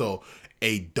also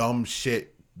a dumb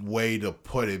shit way to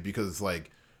put it, because it's like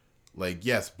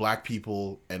yes, black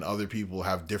people and other people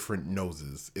have different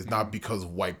noses. It's not because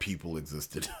white people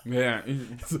existed. Yeah.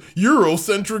 It's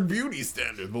Eurocentric beauty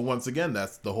standards. But once again,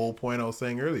 that's the whole point I was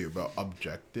saying earlier about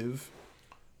objective.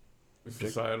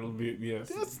 Societal beauty,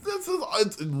 yes.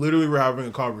 It's literally, we're having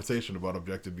a conversation about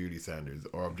objective beauty standards,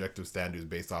 or objective standards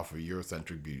based off of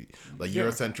Eurocentric beauty. Like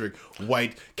Eurocentric,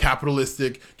 white,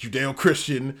 capitalistic,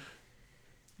 Judeo-Christian.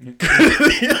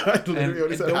 I don't get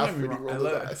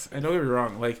me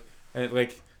wrong. Like,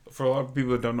 for a lot of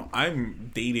people that don't know,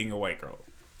 I'm dating a white girl.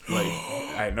 Like,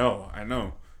 I know.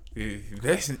 You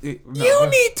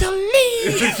need to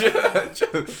leave.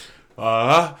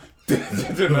 I'm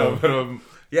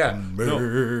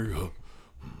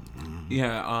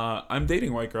dating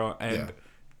a white girl, and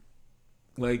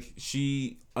like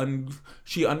she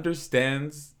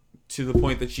understands to the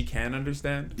point that she can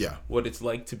understand what it's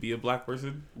like to be a black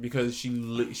person, because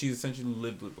she's essentially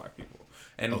lived with black people.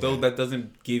 And though that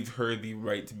doesn't give her the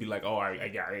right to be like, oh,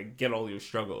 I get all your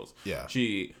struggles. Yeah.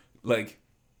 She, like,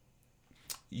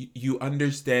 you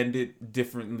understand it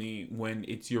differently when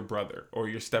it's your brother or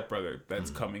your stepbrother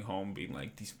that's coming home being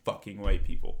like, these fucking white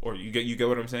people. Or you get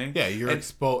what I'm saying? Yeah, you're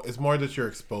exposed. It's more that you're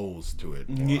exposed to it.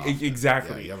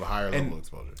 Exactly. Yeah, you have a higher level of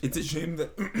exposure. It's a shame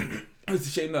that it's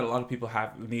a shame that a lot of people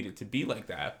have needed to be like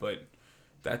that, but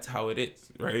that's how it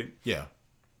is, right? Yeah.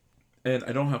 And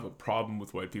I don't have a problem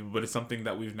with white people, but it's something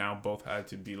that we've now both had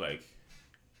to be like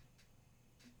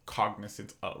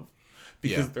cognizant of,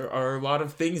 because there are a lot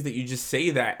of things that you just say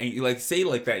that and you like say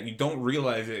like that and you don't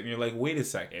realize it, and you're like, wait a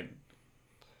second,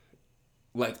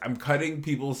 like I'm cutting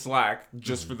people slack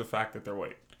just for the fact that they're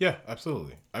white. Yeah,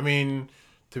 absolutely. I mean,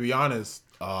 to be honest,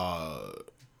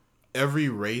 every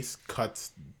race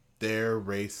cuts their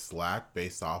race slack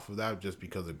based off of that, just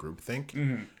because of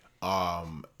groupthink.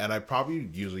 And I probably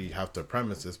usually have to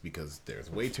premise this because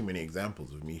there's way too many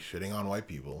examples of me shitting on white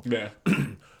people. Yeah.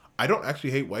 I don't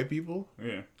actually hate white people.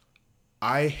 Yeah.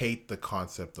 I hate the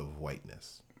concept of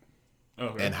whiteness.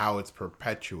 And how it's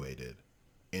perpetuated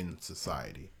in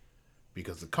society.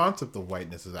 Because the concept of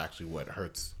whiteness is actually what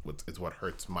hurts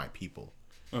my people.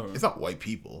 It's not white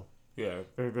people. Yeah,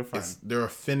 they're fine. It's their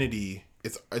affinity.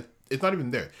 It's not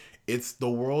even there. It's the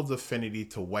world's affinity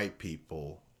to white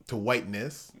people, to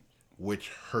whiteness, which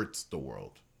hurts the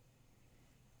world.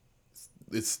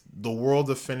 it's the world's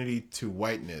affinity to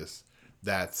whiteness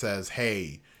that says,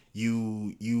 hey,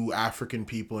 you African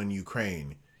people in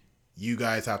Ukraine, you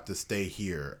guys have to stay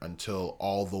here until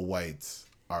all the whites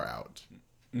are out.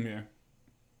 Yeah.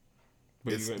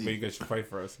 But you guys should fight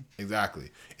for us. Exactly.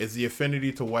 It's the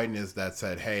affinity to whiteness that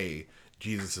said, hey,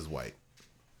 Jesus is white.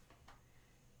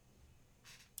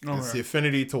 Okay. It's the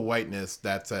affinity to whiteness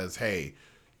that says, hey,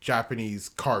 Japanese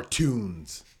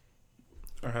cartoons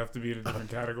have to be in a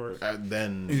different category.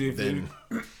 Then it's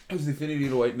the affinity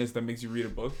to whiteness that makes you read a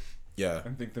book. Yeah.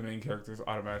 And think the main character is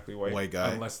automatically white. White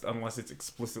guy. Unless it's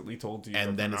explicitly told to you.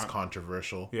 And then it's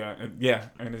controversial. Yeah.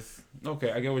 And it's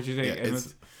okay. I get what you're saying. Yeah,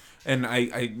 and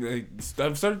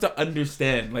I've started to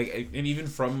understand, like, and even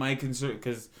from my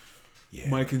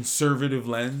my conservative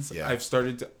lens, I've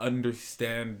started to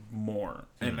understand more,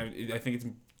 and I think it's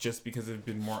just because I've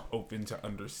been more open to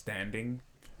understanding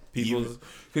people's.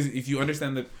 Because if you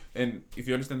understand that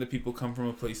people come from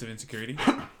a place of insecurity,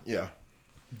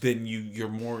 then you're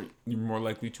more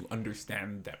likely to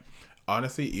understand them.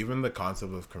 Honestly, even the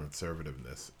concept of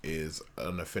conservativeness is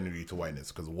an affinity to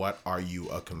whiteness. Because what are you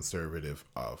a conservative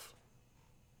of?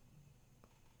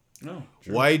 No.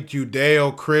 True. White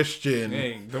Judeo-Christian.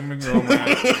 Hey, don't make me roll my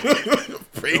eyes.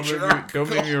 Don't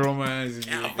make me roll my eyes.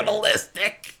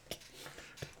 Capitalistic.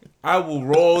 I will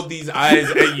roll these eyes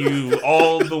at you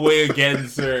all the way again,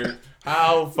 sir.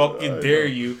 How fucking dare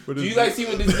you? Do you guys see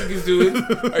what this nigga's doing?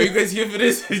 Are you guys here for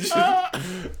this?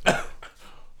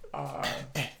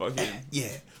 Fucking yeah.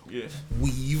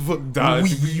 Weave. Out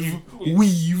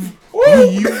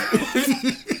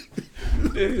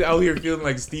here feeling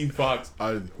like Steve Fox.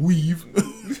 Weave.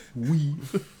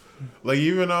 Like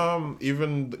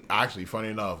even actually, funny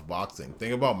enough, boxing.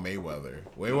 Think about Mayweather.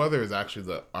 Mayweather is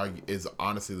actually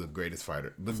honestly the greatest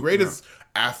fighter, the greatest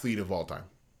athlete of all time.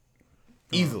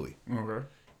 Easily. Okay.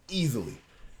 Easily.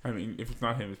 I mean, if it's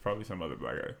not him, it's probably some other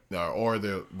black guy. I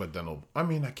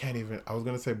can't even. I was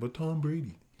gonna say, but Tom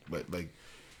Brady, but like.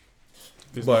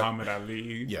 There's Muhammad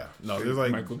Ali. Yeah, no, there's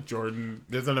like Michael Jordan.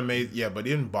 There's an amazing, but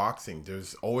in boxing,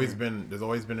 there's always been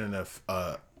an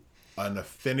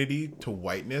affinity to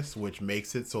whiteness, which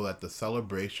makes it so that the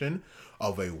celebration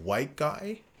of a white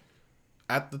guy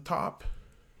at the top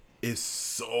is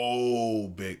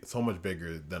so big, so much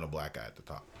bigger than a black guy at the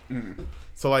top.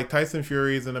 So like Tyson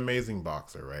Fury is an amazing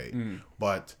boxer, right?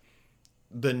 But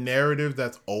the narrative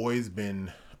that's always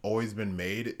been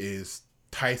made is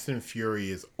Tyson Fury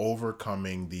is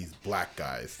overcoming these black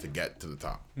guys to get to the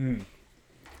top.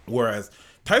 Whereas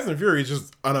Tyson Fury is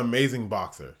just an amazing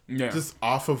boxer. Yeah. Just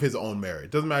off of his own merit.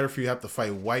 It doesn't matter if you have to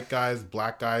fight white guys,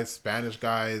 black guys, Spanish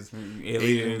guys,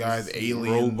 Asian guys,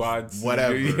 aliens, robots,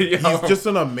 whatever. He's just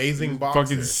an amazing boxer.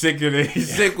 Fucking sick with it.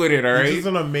 He's sick with it, all right? He's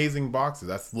an amazing boxer.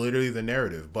 That's literally the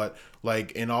narrative. But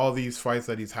like in all these fights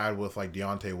that he's had with like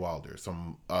Deontay Wilder,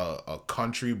 some a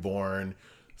country-born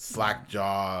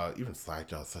slackjaw, even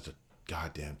slackjaw is such a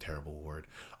goddamn terrible word.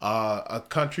 A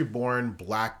country-born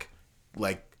black,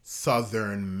 like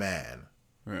Southern man.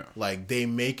 Yeah. Like they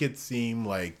make it seem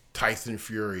like Tyson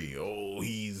Fury,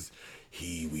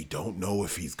 we don't know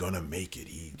if he's gonna make it.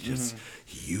 He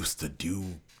used to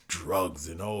do drugs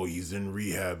and he's in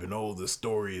rehab and the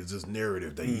story is this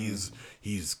narrative that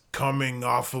he's coming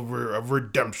off of a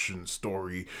redemption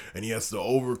story and he has to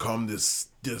overcome this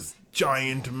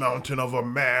giant mountain of a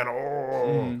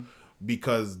man.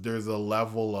 Because there's a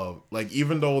level of like,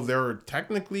 even though they're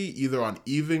technically either on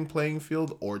even playing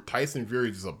field or Tyson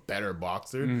Fury is a better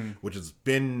boxer, which has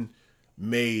been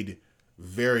made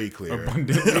very clear,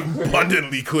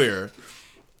 abundantly clear.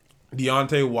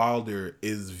 Deontay Wilder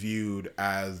is viewed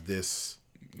as this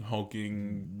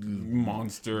hulking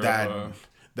monster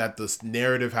that this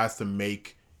narrative has to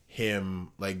make him,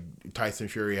 like Tyson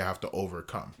Fury, have to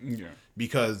overcome. Yeah.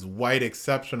 Because white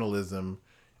exceptionalism,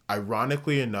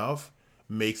 ironically enough,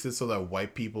 makes it so that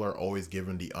white people are always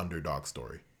given the underdog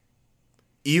story.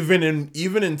 Even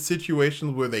in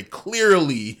situations where they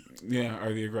clearly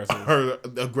are the aggressor. Are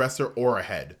aggressor or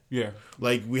ahead. Yeah.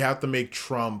 Like we have to make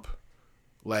Trump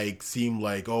like seem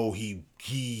like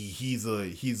he's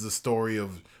a story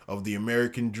of the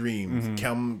American dream.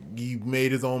 He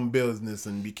made his own business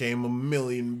and became a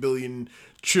million billion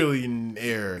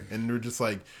trillionaire, and they're just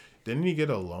like, didn't he get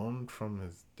a loan from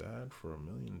his dad for $1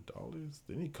 million?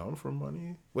 Didn't he come from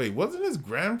money? Wait, wasn't his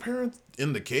grandparents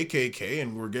in the KKK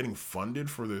and were getting funded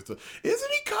for this? Isn't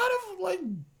he kind of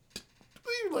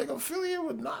like affiliated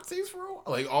with Nazis for a while?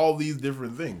 Like all these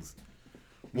different things.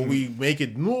 When we make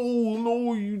it,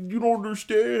 no, you don't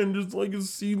understand. Just like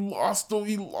he lost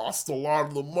a lot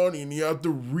of the money and he had to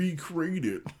recreate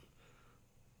it.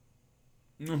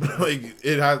 Like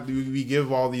we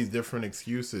give all these different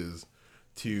excuses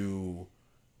to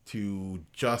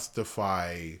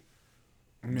justify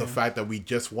the fact that we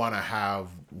just want to have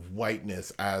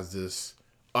whiteness as this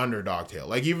underdog tale.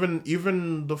 Like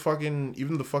even the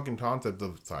fucking concept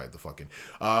of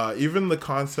even the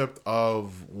concept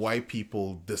of white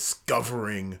people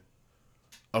discovering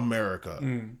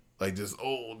America. Like this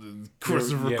old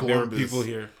Christopher Columbus. There were people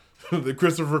here. The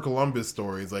Christopher Columbus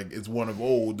story is like, it's one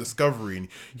of discovery, and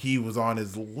he was on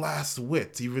his last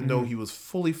wits, even though he was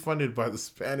fully funded by the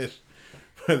Spanish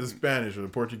or the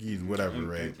Portuguese, whatever,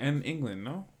 right? And England,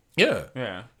 no? Yeah.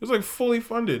 Yeah. It was like fully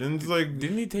funded, and it's like,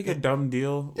 didn't he take a dumb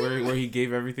deal where he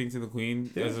gave everything to the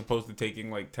queen as opposed to taking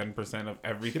like 10% of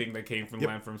everything that came from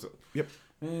land from? Yep.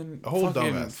 Man, a whole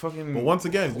dumbass. But once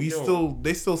again,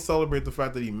 they still celebrate the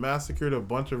fact that he massacred a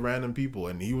bunch of random people,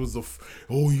 and he was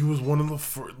he was one of the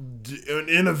first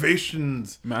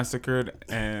innovations. Massacred,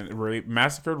 raped,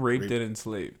 and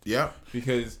enslaved. Yeah,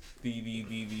 because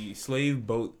the slave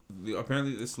boat,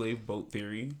 apparently the slave boat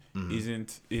theory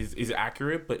is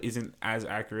accurate, but isn't as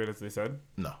accurate as they said.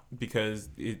 No, because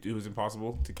it was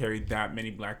impossible to carry that many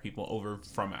black people over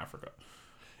from Africa.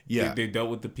 Yeah, they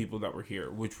dealt with the people that were here,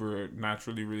 which were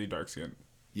naturally really dark skinned.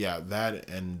 Yeah, that,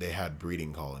 and they had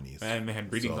breeding colonies.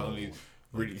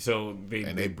 So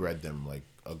they bred them like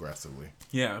aggressively.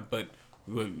 Yeah, but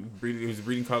it was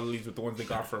breeding colonies with the ones they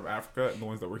got from Africa and the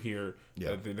ones that were here.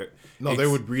 Yeah, they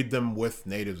would breed them with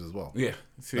natives as well. Yeah,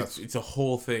 so it's a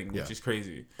whole thing, which is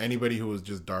crazy. Anybody who was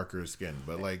just darker skinned,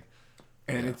 but like,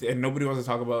 and nobody wants to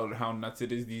talk about how nuts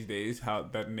it is these days. How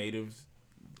that natives,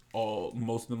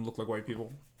 most of them look like white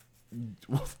people.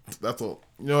 That's all.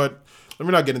 You know what? Let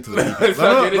me not get into that.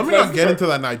 Let me not get into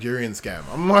that Nigerian scam.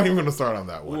 I'm not even going to start on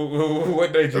that one.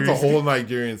 What Nigerian? That's a whole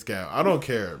Nigerian scam. I don't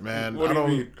care, man. What do you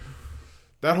mean?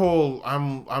 That whole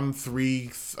I'm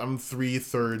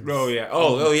 3/3. Oh yeah.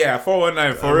 Oh yeah.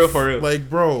 419. For real. Like,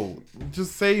 bro,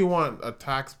 just say you want a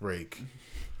tax break.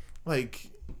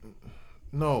 Like,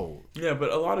 no. Yeah, but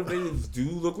a lot of natives do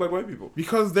look like white people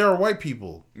because they're white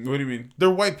people. What do you mean? They're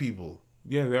white people.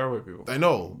 Yeah, they are white people. I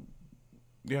know.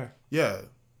 Yeah.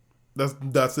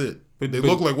 That's it. But they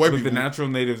look like white people. But the natural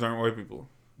natives aren't white people.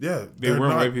 Yeah, they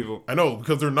weren't white people. I know,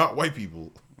 because they're not white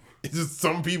people. It's just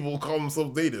some people call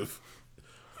themselves native.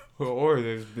 Or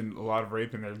there's been a lot of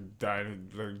rape and they're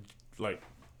dying. They're like.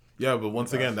 Yeah, but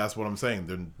once again, that's what I'm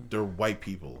saying. They're white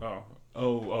people.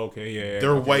 Oh, okay, yeah.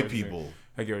 They're white people.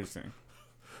 I get what you're saying.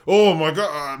 Oh my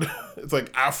god, it's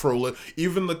like Afro.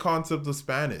 Even the concept of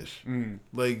Spanish,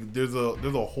 like there's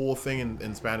a whole thing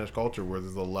in Spanish culture where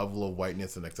there's a level of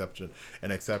whiteness and like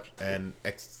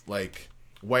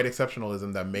white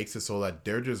exceptionalism that makes it so that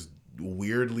they're just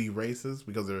weirdly racist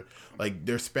because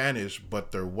they're Spanish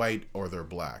but they're white or they're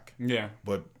black. Yeah,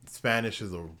 but Spanish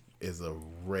is a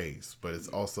race, but it's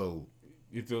also.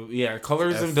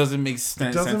 Colorism doesn't make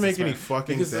sense. It doesn't make any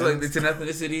fucking sense. Like, it's an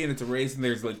ethnicity and it's a race, and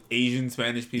there's like Asian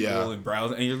Spanish people and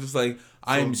brown, and you're just like,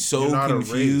 I'm so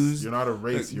confused. You're not a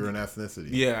race. You're an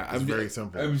ethnicity. Yeah, it's very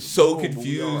simple. I'm so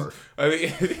confused. I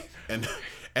mean,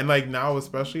 and like now,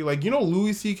 especially like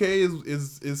Louis C.K.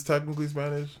 is technically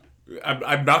Spanish.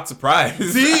 I'm not surprised.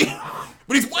 See,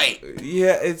 but he's white.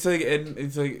 Yeah, it's like it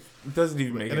doesn't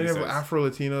even make any sense. And then Afro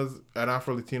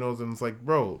Latinos, and it's like,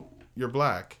 bro, you're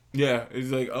black. Yeah,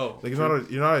 it's like, like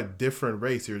you're not a different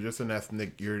race. You're just an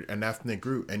ethnic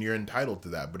group, and you're entitled to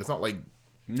that. But it's not like,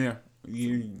 the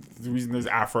reason there's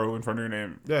Afro in front of your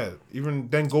name. Yeah, even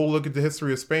then, go look at the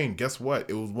history of Spain. Guess what?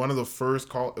 It was one of the first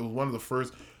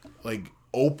like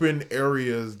open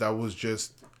areas that was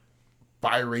just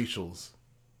biracials.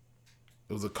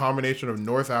 It was a combination of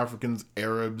North Africans,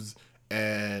 Arabs,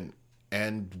 and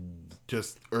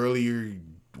just earlier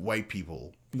white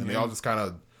people, and they all just kind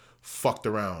of fucked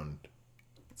around.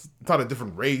 It's not a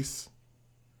different race.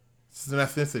 It's an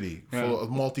ethnicity full of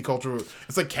multicultural.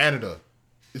 It's like Canada.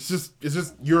 It's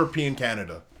just European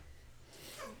Canada.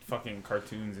 Fucking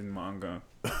cartoons and manga.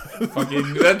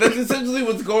 Fucking that's essentially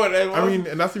what's going on. I mean,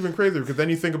 and that's even crazier because then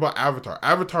you think about Avatar.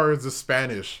 Avatar is the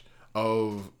Spanish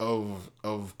of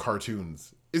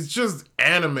cartoons. It's just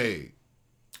anime.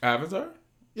 Are?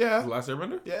 Yeah. The Last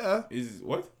Airbender? Yeah. Is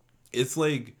what? It's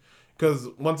like, because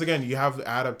once again, you have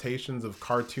adaptations of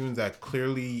cartoons that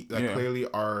clearly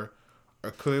are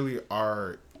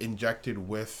injected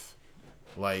with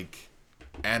like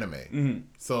anime. Mm-hmm.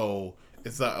 So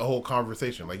it's a whole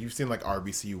conversation. Like you've seen like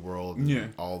RBC World,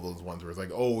 and all those ones where it's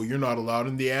like, oh, you're not allowed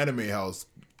in the anime house.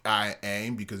 I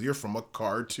am, because you're from a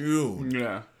cartoon.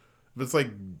 Yeah, but it's like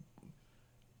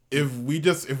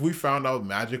if we found out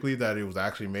magically that it was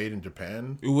actually made in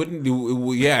Japan, it wouldn't. It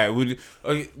would.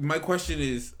 Okay, my question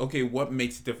is, okay, what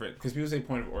makes it different? Because people say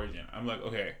point of origin. I'm like,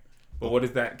 okay, but what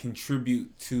does that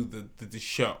contribute to the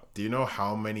show? Do you know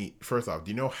how many? First off,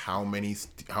 do you know how many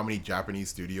Japanese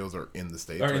studios are in the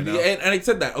States right now? And I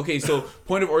said that. Okay, so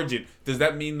point of origin. Does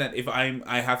that mean that if I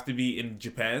have to be in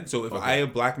Japan? So if I, a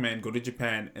black man, go to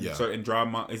Japan and start and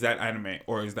draw, is that anime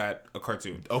or is that a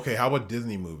cartoon? Okay, how about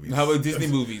Disney movies? How about Disney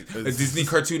movies? A Disney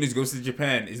cartoonist goes to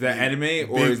Japan. Is that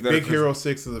anime or is that Big Hero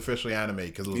 6 is officially anime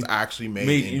because it was actually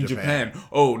made in Japan.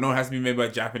 Oh no, it has to be made by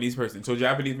a Japanese person. So a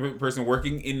Japanese person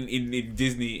working in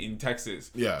Disney in Texas.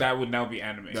 Yeah, that would now be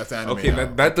anime. That's anime. Okay,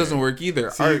 that doesn't work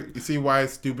either. You see why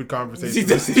it's stupid conversation?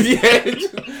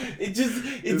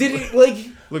 It didn't like.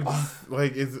 Look,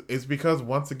 it's because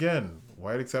once again,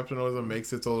 white exceptionalism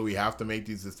makes it so that we have to make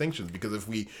these distinctions. Because if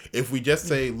we just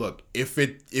say, look, if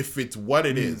it's what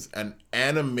it is, an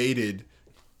animated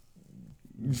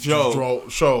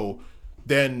show,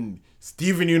 then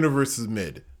Steven Universe is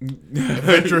mid,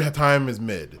 Adventure Time is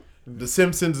mid, The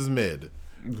Simpsons is mid.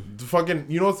 The fucking,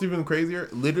 you know what's even crazier?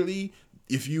 Literally,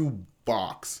 if you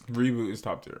box, Reboot is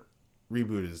top tier.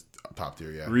 Reboot is top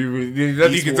tier, yeah.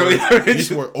 Reboot.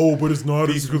 Beast Wars. Oh, but it's not.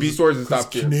 Beast Wars is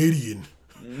top tier. Canadian.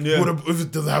 Yeah. Does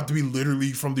it have to be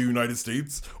literally from the United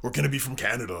States, or can it be from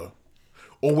Canada?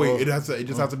 Oh wait, it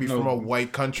just has to be from a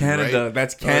white country, Canada, right?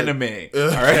 That's Caname. All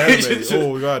right. Caname.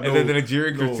 Oh god, no. And then the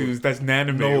Nigerian cartoons, that's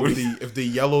Nanime. No, if the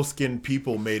yellow skinned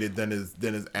people made it, then is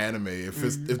anime.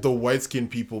 If the white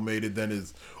skinned people made it, then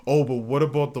is but what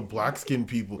about the black skinned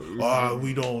people?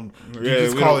 We don't.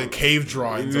 Just call it cave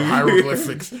drawings or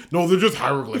hieroglyphics. No, they're just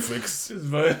hieroglyphics.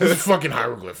 It's fucking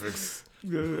hieroglyphics.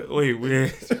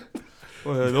 Wait.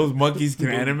 Well, those monkeys can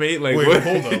animate. Like, wait, what?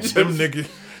 Hold up, them niggas.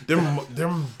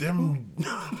 Them.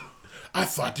 I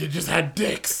thought they just had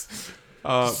dicks.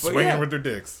 Swinging with their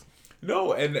dicks.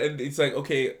 No, and it's like,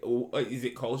 okay, is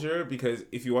it culture? Because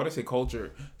if you want to say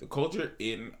culture, the culture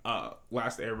in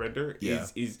Last Airbender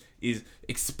is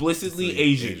explicitly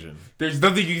Asian. There's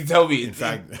nothing you can tell me. In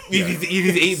fact, it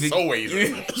is Asian. So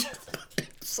Asian.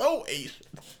 So Asian.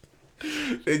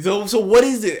 So what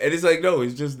is it? And it's like, no,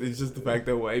 it's just the fact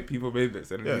that white people made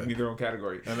this and it made their own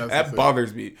category. And that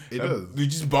bothers me. It does. It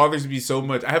just bothers me so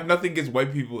much. I have nothing against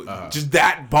white people. Just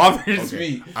that bothers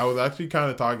me. I was actually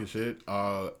kind of talking shit.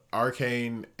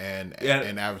 Arcane and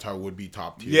Avatar would be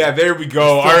top tier. Yeah, there we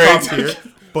go. All right, top tier.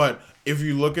 But if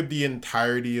you look at the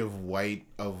entirety of white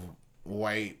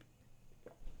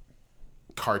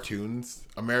cartoons,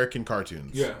 American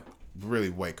cartoons, really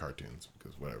white cartoons,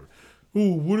 because whatever.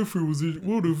 Oh, what if a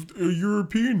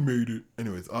European made it?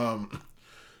 Anyways,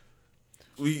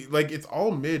 it's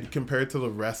all mid compared to the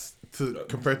rest.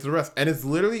 And it's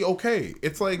literally okay.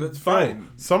 It's like, that's fine.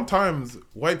 Sometimes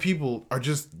white people are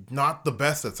just not the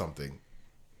best at something.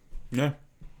 Yeah,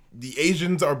 the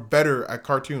Asians are better at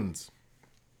cartoons.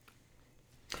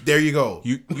 There you go.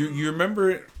 You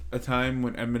remember a time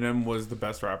when Eminem was the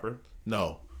best rapper?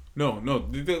 No.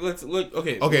 Let's look.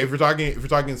 Okay. If we're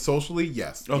talking socially,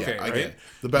 yes. Okay, I get it.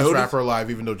 The best rapper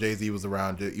alive, even though Jay-Z was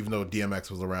around, even though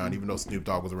DMX was around, even though Snoop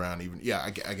Dogg was around, I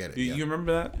get it. You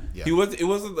remember that? Yeah. It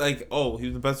wasn't like, he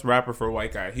was the best rapper for a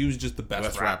white guy. He was just the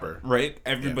best rapper, right?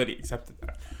 Everybody accepted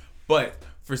that. But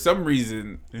for some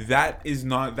reason, that is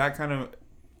not that kind of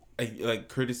like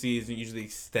courtesy isn't usually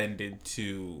extended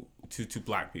to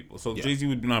black people. So Jay-Z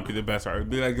would not be the best rapper. He'd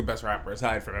be like the best rapper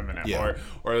aside from Eminem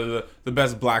or the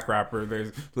best black rapper.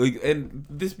 There's like, and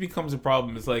this becomes a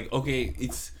problem. It's like, okay,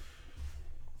 it's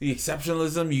the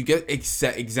exceptionalism. You get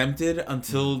exempted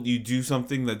until you do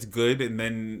something that's good, and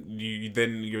then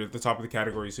you're at the top of the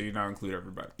category, so you now include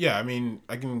everybody. Yeah, I mean,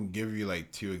 I can give you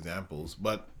like 2 examples,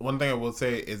 but one thing I will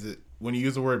say is when you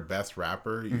use the word best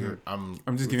rapper, I'm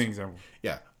just giving an example.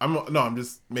 Yeah, I'm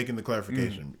just making the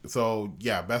clarification. So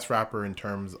yeah, best rapper in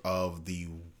terms of the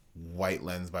white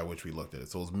lens by which we looked at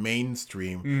it. So it was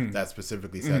mainstream that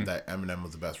specifically said that Eminem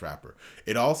was the best rapper.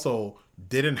 It also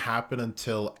didn't happen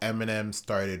until Eminem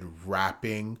started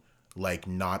rapping like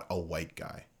not a white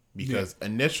guy. Because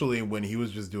initially when he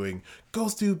was just doing go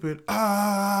stupid,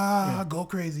 go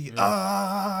crazy,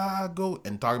 go,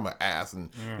 and talking about ass, and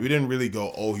we didn't really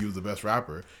go, he was the best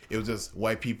rapper. It was just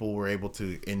white people were able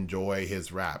to enjoy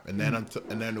his rap, and then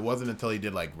it wasn't until he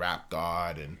did like Rap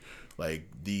God and like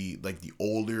the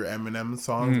older Eminem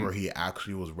songs where he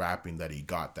actually was rapping that he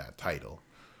got that title.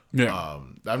 Yeah,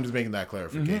 I'm just making that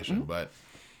clarification, but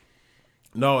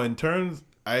no, in terms.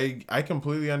 I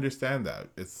completely understand that.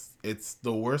 It's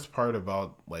the worst part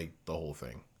about like the whole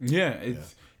thing. Yeah,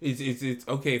 it's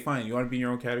okay, fine. You want to be in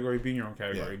your own category, be in your own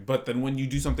category. Yeah. But then when you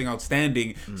do something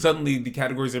outstanding, suddenly the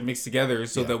categories are mixed together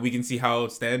so that we can see how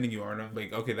outstanding you are. And I'm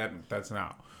like, okay, that's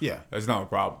not a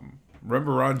problem.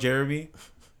 Remember Ron Jeremy?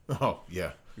 Oh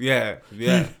yeah. Yeah.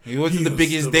 He wasn't the was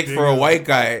biggest dick for a white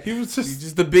guy. He was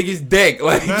just the biggest dick.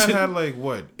 Like, man had like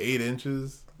what, 8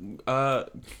 inches? I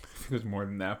think it was more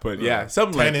than that, but yeah,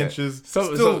 something 10 like inches.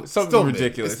 that. Something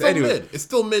ridiculous. It's still mid. It's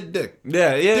still mid dick.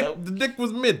 Yeah. The dick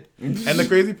was mid. And the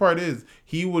crazy part is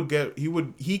he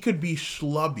could be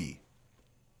schlubby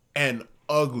and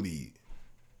ugly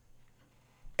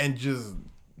and just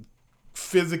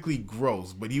physically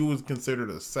gross, but he was considered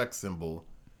a sex symbol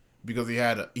because he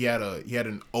had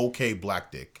an okay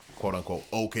black dick, quote unquote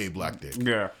okay black dick.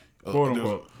 Yeah. Quote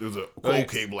unquote. There's a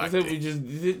okay black dick.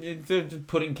 They're just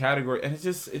putting category, and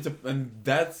and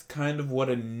that's kind of what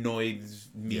annoys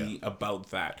me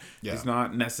about that. Yeah. It's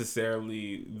not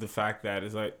necessarily the fact that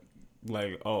it's like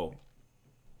oh,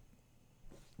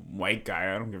 white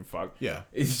guy, I don't give a fuck. Yeah.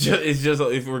 It's just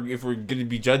if we're gonna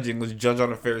be judging, let's judge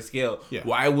on a fair scale. Yeah.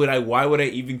 Why would I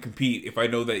even compete if I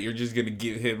know that you're just gonna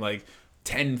give him like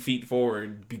 10 feet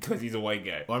forward because he's a white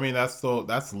guy? Well, I mean, that's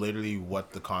literally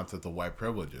what the concept of white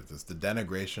privilege is. It's the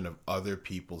denigration of other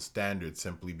people's standards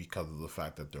simply because of the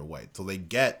fact that they're white. So they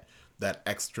get that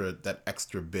extra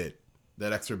bit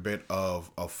of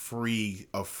free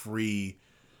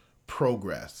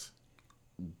progress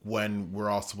when we're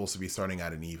all supposed to be starting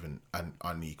at an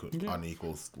unequal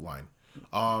line.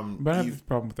 But I have this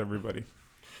problem with everybody.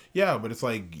 Yeah, but it's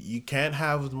like you can't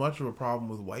have as much of a problem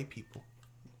with white people.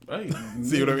 Right.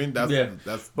 See what I mean? But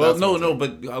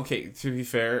okay, to be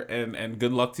fair, and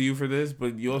good luck to you for this,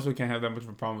 but you also can't have that much of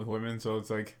a problem with women, so it's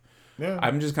like, yeah,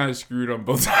 I'm just kind of screwed on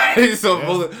both sides.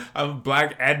 So I'm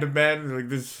black and a man. Like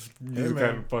this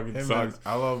kind of fucking sucks.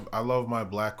 Man, I love my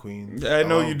black queens. I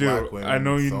know you do. I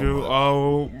know you do. Much.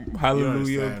 Oh,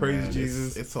 hallelujah, praise man.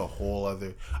 Jesus. It's a whole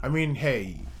other. I mean,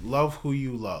 hey, love who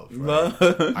you love. Right?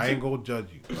 I ain't gonna judge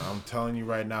you. But I'm telling you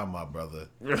right now, my brother.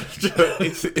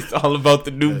 it's all about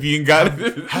the new bean guy.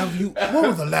 Have you? When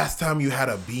was the last time you had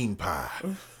a bean pie?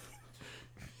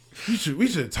 We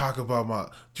should talk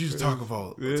about nigga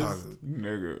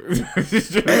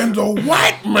and the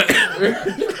white man.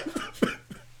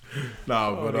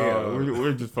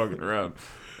 We're just fucking around.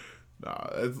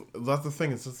 That's the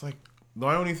thing. It's just like the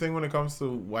only thing when it comes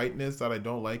to whiteness that I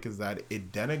don't like is that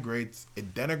it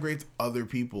denigrates other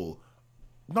people.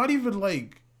 Not even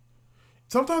like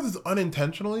sometimes it's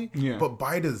unintentionally, but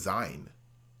by design.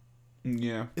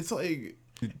 Yeah, it's like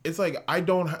I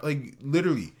don't like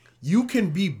literally. You can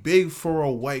be big for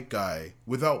a white guy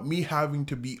without me having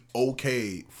to be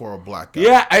okay for a black guy.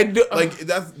 Yeah, I do. Like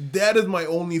that is my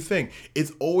only thing.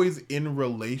 It's always in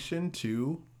relation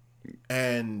to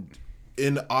and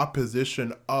in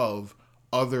opposition of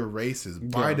other races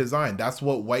by design. That's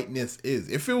what whiteness is.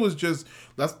 If it was just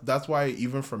that's why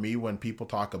even for me when people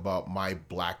talk about my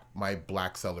black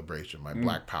celebration, my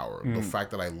black power, the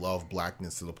fact that I love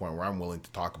blackness to the point where I'm willing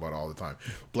to talk about it all the time.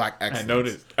 Black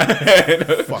excellence. I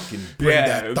noticed. Fucking bring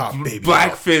that thought, baby.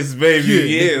 Black fist, baby.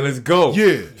 Yeah, let's go.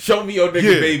 Yeah. Show me your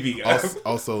nigga, baby.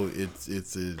 Also it's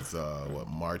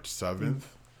March 7th.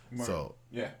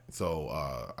 So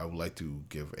I would like to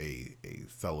give a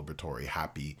celebratory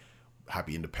happy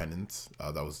Independence.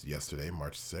 That was yesterday,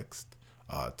 March 6th,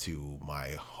 to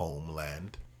my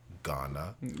homeland,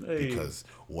 Ghana. Hey. Because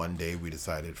one day we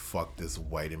decided, fuck this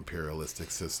white imperialistic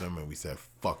system, and we said,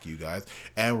 fuck you guys.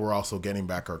 And we're also getting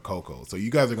back our cocoa. So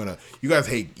you guys are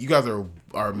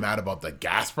mad about the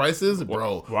gas prices?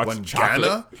 Bro,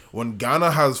 when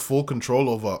Ghana has full control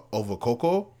over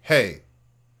cocoa, hey,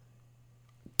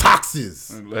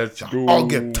 taxes. Let's go. All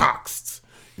get taxed.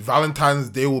 Valentine's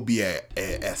Day will be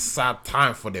a sad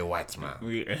time for the white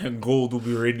man. And gold will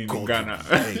be raining in Ghana.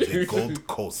 The Gold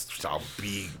Coast shall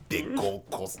be the Gold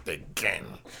Coast again.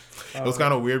 It was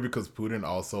kind of weird because Putin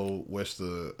also wished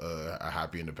a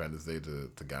happy Independence Day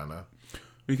to Ghana.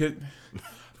 Because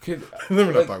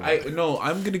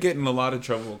I'm gonna get in a lot of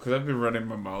trouble because I've been running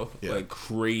my mouth like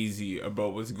crazy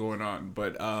about what's going on,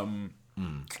 but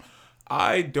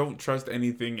I don't trust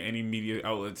anything any media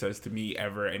outlet says to me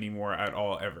ever anymore at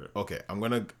all ever. Okay,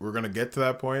 we're gonna get to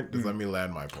that point. Just let me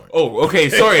land my point. Oh, okay.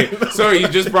 Sorry. You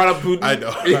just brought up Putin. I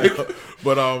know.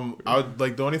 But I would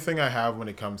like the only thing I have when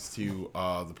it comes to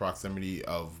the proximity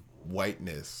of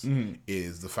whiteness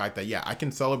is the fact that I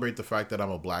can celebrate the fact that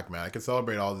I'm a black man. I can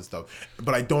celebrate all this stuff,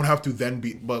 but I don't have to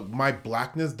but my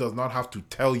blackness does not have to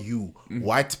tell you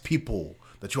white people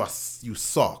that you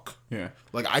suck. Yeah.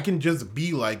 Like I can just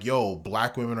be like, yo,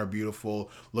 black women are beautiful.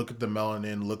 Look at the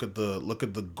melanin. Look at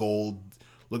the gold.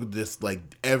 Look at this, like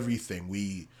everything.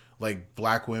 We like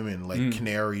black women, like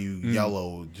canary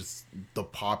yellow, just the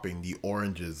popping, the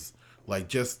oranges, like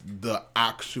just the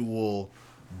actual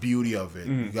beauty of it.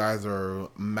 You guys are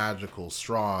magical,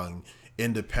 strong,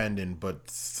 independent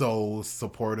but so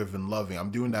supportive and loving.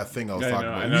 I'm doing that thing I was talking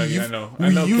about. I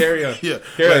know. Carry on. Yeah,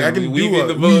 like, I can do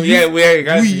the book. Yeah, I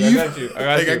got you.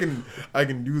 I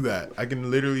can do that. I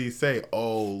can literally say,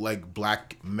 oh, like,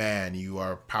 black man, you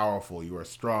are powerful, you are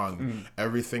strong.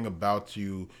 Everything about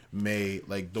you may,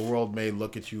 like, the world may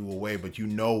look at you away, but you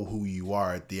know who you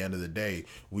are at the end of the day.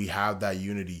 We have that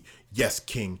unity. Yes,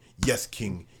 king. Yes,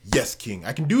 king. Yes, king.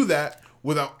 I can do that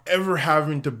without ever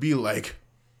having to be like,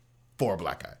 for a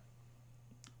black guy.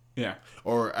 Yeah.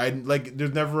 Or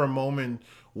there's never a moment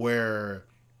where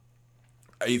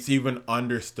it's even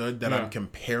understood that I'm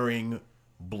comparing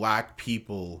black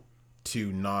people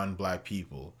to non-black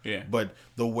people. Yeah. But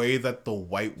the way that the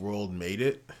white world made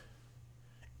it,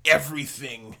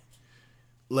 everything,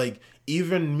 like,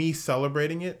 even me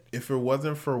celebrating it, if it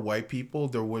wasn't for white people,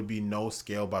 there would be no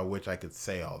scale by which I could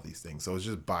say all these things. So it's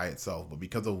just by itself. But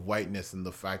because of whiteness and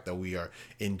the fact that we are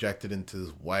injected into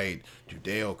this white,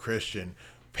 Judeo-Christian,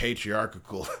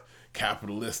 patriarchal,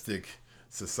 capitalistic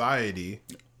society.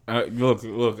 Look.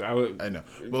 I know,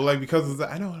 but like, because of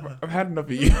that, I know. I've had enough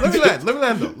of you. Let me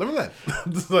land.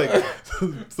 Just like,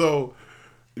 so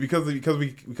because we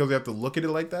have to look at it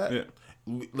like that. Yeah.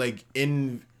 We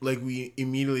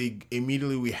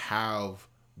immediately we have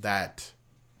that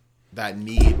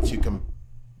need to compare.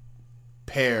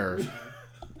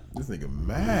 This nigga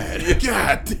mad.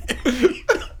 God damn.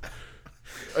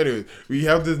 Anyway, we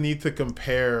have this need to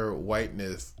compare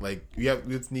whiteness. Like, we have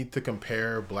this need to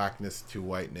compare blackness to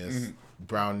whiteness,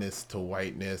 brownness to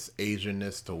whiteness,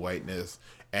 Asianness to whiteness,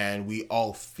 and we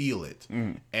all feel it.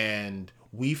 And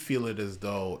we feel it as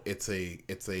though it's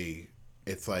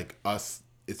like us.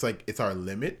 It's like it's our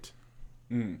limit.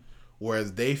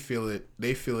 Whereas they feel it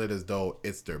as though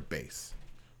it's their base.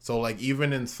 So, like,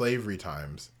 even in slavery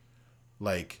times,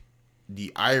 like,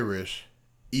 the Irish,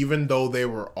 even though they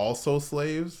were also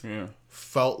slaves,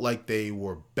 felt like they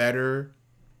were better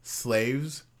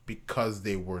slaves because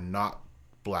they were not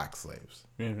black slaves.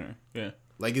 Yeah.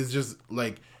 Like, it's just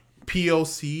like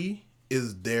POC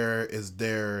is their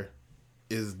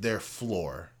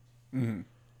floor.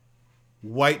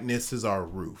 Whiteness is our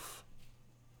roof.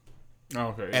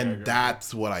 Okay. And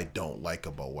that's what I don't like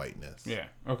about whiteness. Yeah.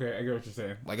 Okay, I get what you're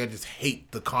saying. Like, I just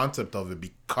hate the concept of it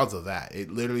because of that.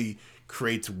 It literally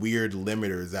creates weird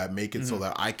limiters that make it so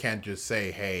that I can't just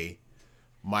say, hey,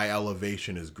 my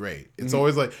elevation is great. It's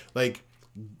always like,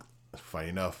 funny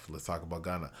enough, let's talk about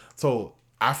Ghana. So,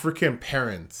 African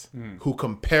parents who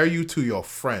compare you to your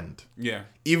friend. Yeah.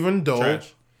 Even though...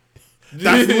 Trash.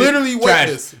 That's literally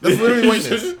whiteness. That's literally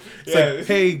whiteness. It's like,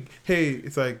 hey,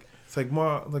 it's like,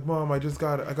 mom, I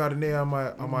got an A on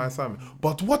my assignment.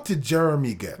 But what did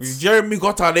Jeremy get? Jeremy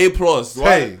got an A+.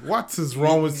 Hey, what is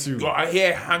wrong with you? You're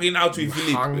here hanging out with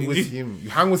Philip. You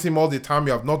hang with him all the time.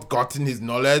 You have not gotten his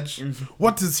knowledge.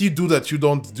 What does he do that you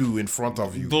don't do in front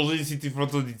of you? Doesn't sit in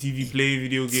front of the TV playing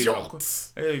video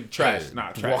games. Hey, trash.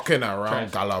 Trash. Walking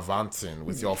around gallivanting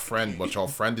with your friend, but your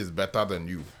friend is better than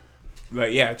you.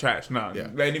 Like, yeah, trash. No, yeah.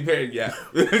 Any parent, yeah.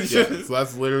 So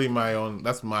that's literally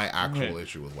that's my actual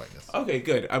issue with whiteness. Okay,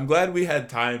 good. I'm glad we had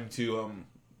time to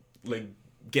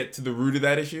get to the root of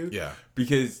that issue. Yeah.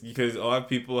 Because a lot of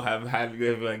people have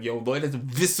like, yo, Lloyd has a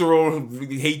visceral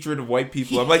hatred of white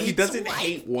people. I'm like, he doesn't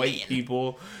hate white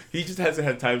people. He just hasn't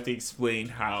had time to explain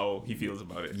how he feels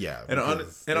about it. Yeah. And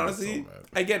honestly, so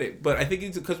I get it. But I think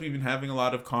it's because we've been having a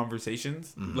lot of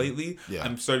conversations lately. Yeah.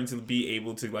 I'm starting to be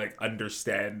able to, like,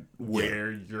 understand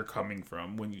where you're coming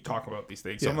from when you talk about these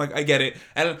things. So I'm like, I get it.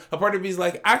 And a part of me is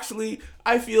like, actually,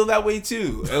 I feel that way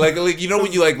too. And like you know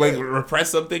when you like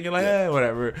repress something, you're like,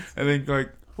 whatever. And then you're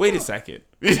like, wait a second.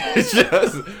 It's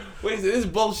just, wait a second, this is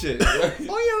bullshit. Oh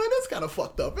yeah, that's kind of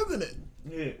fucked up, isn't it?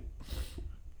 Yeah.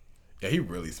 Yeah, he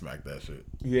really smacked that shit.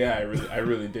 Yeah, I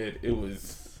really did.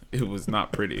 It was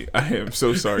not pretty. I am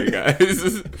so sorry, guys.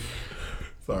 It's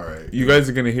alright. You guys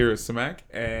are gonna hear a smack,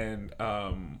 and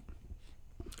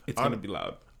it's gonna be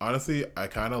loud. Honestly, I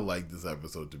kind of like this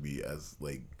episode to be as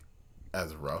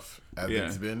rough as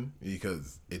it's been,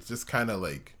 because it's just kind of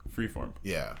like freeform.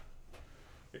 Yeah.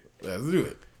 Let's do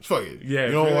it. Fuck it. Yeah.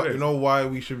 You know why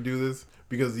we should do this?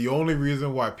 Because the only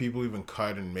reason why people even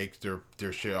cut and make their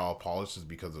shit all polished is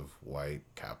because of white,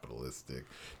 capitalistic,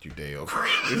 Judeo.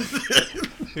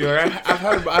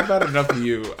 I've had enough of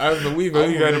you. We've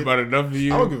had about enough of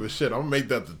you. I don't give a shit. I'm gonna make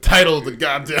that the title of the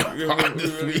goddamn You're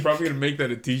probably gonna make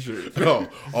that a t-shirt. No.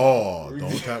 Oh,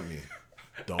 don't tempt me.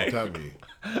 Don't tempt me.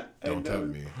 Don't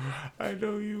tempt me. I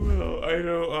know you will. I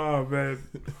know. Oh, man.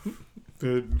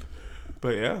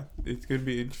 But yeah, it's gonna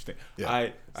be interesting. Yeah.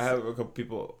 I have a couple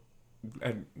people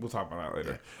and we'll talk about that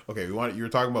later. Yeah. Okay, you were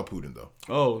talking about Putin though.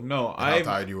 Oh no, I'm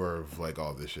tired you were of like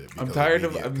all this shit. I'm tired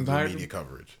of media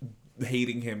coverage.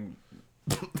 Hating him.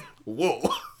 Whoa,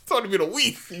 it's only been a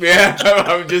week. Yeah,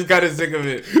 I'm just kind of sick of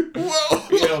it.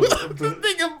 Whoa, the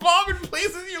thing of bombing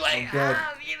places. You're like,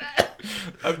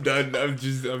 I'm done.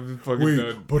 I'm fucking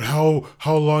done. But how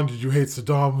long did you hate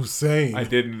Saddam Hussein? I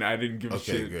didn't give a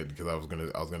shit. Okay, good, because I was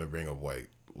gonna bring up white,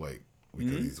 like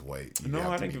because he's white. You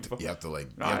have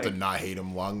to not hate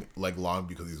him long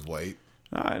because he's white.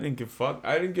 No, I didn't give a fuck.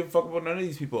 I didn't give a fuck about none of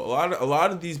these people. A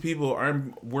lot of these people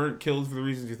weren't killed for the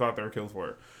reasons you thought they were killed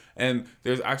for. And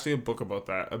there's actually a book about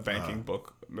that, a banking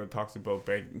book that talks about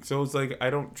banking. So it's like I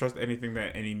don't trust anything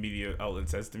that any media outlet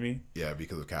says to me. Yeah,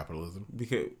 because of capitalism.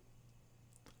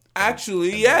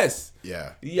 Actually, yes.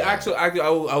 Yeah. Actually, I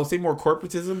will say more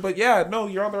corporatism, but yeah, no,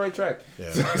 you're on the right track.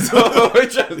 Yeah.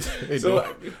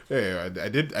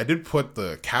 I did put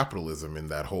the capitalism in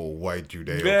that whole white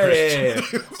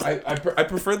Judeo-Christian. Yeah. I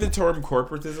prefer the term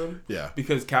corporatism. Yeah.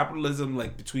 Because capitalism,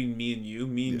 like between me and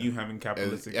you having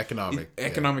capitalistic economic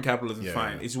capitalism is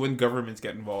fine. It's when governments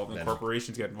get involved and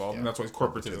corporations get involved, and that's why it's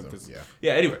corporatism.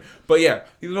 Anyway, but yeah,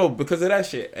 because of that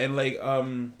shit, and like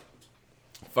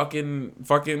fucking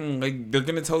like they're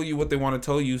gonna tell you what they want to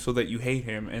tell you so that you hate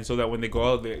him, and so that when they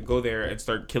go there and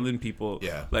start killing people,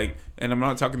 like, and I'm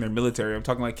not talking their military, I'm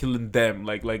talking like killing them,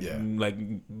 like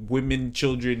women,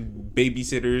 children,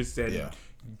 babysitters, and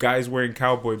guys wearing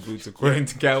cowboy boots, according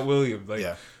to Cat Williams, like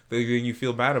then you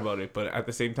feel bad about it, but at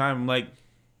the same time, like,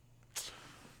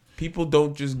 people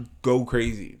don't just go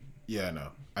crazy. Yeah, no.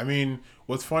 I mean,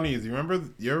 what's funny is you ever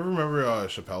remember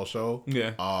Chappelle's show?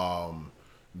 Yeah.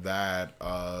 That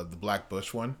the Black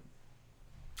Bush one.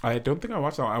 I don't think I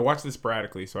watched that one. I watched this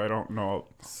sporadically, so I don't know.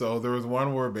 So there was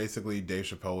one where basically Dave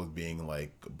Chappelle was being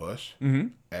like Bush,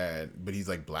 but he's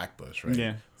like Black Bush, right?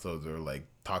 Yeah. So they're like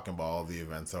talking about all the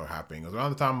events that were happening. It was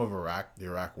around the time of the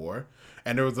Iraq War,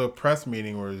 and there was a press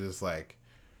meeting where it was just like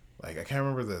I can't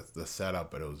remember the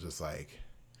setup, but it was just like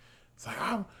it's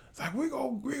like we're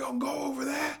gonna go over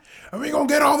there and we're gonna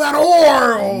get all that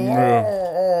oil.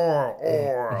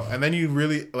 And then you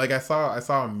really I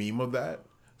saw a meme of that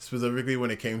specifically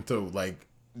when it came to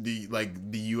the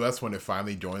US when it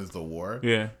finally joins the war.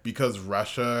 Yeah. Because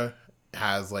Russia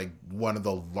has like one of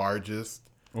the largest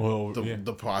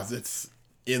deposits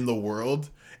in the world.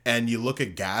 And you look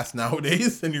at gas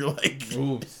nowadays, and you're like,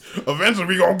 eventually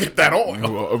we gonna get that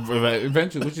oil.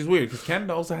 Eventually, which is weird because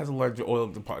Canada also has a large oil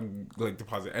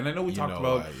deposit. And I know we talked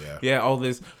about all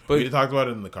this, but we talked about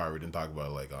it in the car. We didn't talk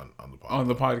about it like on the podcast. On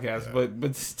the podcast,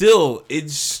 but still,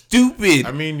 it's stupid.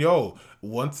 I mean,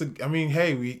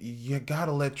 hey, you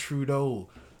gotta let Trudeau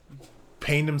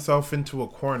paint himself into a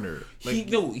corner. He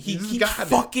keeps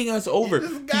fucking us over.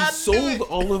 He sold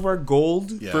all of our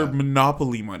gold for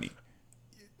monopoly money.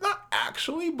 Not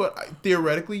actually, but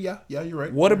theoretically, yeah, you're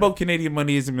right. What about Canadian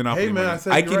money isn't monopoly hey, man,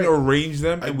 money? I can arrange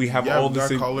them, and we have all the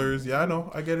same colors. Yeah, I know,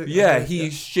 I get it. Yeah, he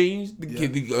exchanged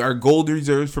our gold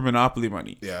reserves for monopoly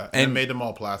money. Yeah, and made them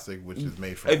all plastic, which is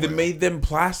made from. And they made them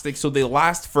plastic, so they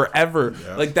last forever.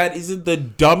 Yeah. Like that isn't the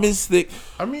dumbest thing.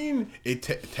 I mean, it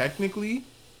technically,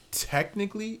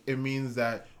 it means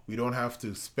that we don't have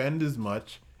to spend as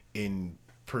much in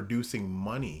producing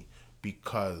money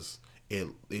because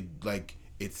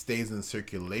it stays in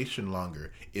circulation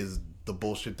longer is the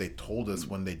bullshit they told us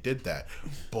when they did that.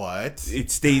 But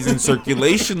it stays in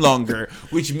circulation longer,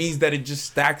 which means that it just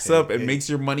stacks up and makes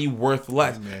your money worth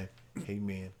less. Hey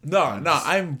man. No,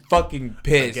 I'm fucking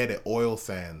pissed. I get it. Oil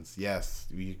sands. Yes,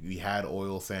 we had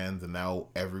oil sands, and now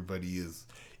everybody is.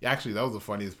 Actually, that was the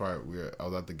funniest part. I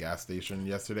was at the gas station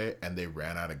yesterday, and they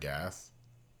ran out of gas.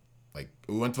 Like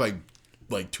we went to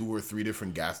like 2 or 3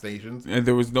 different gas stations, and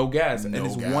there was no gas, and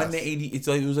it's gas. 180. It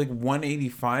was like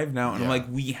 185 now, and I'm like,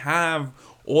 we have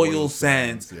oil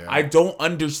sands. Yeah. I don't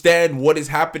understand what is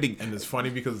happening. And it's funny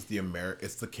because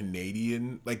it's the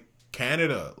Canadian, like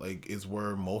Canada, like is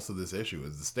where most of this issue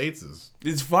is. The States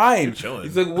it's fine. Chilling.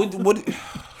 It's like what.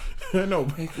 I know.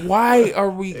 Why are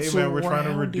we? Hey man, we're trying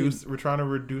to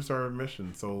reduce our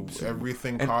emissions, so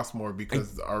everything costs more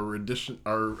because our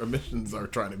emissions are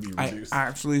trying to be reduced. I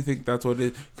actually think that's what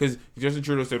it is, because Justin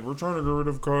Trudeau said we're trying to get rid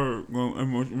of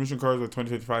emission cars by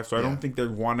 2055. So I don't think they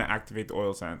want to activate the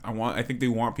oil sands. I think they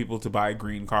want people to buy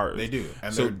green cars. They do,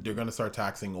 and so they're going to start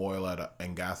taxing oil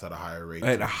and gas at a higher rate.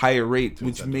 At a higher rate,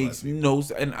 which makes no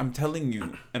sense. And I'm telling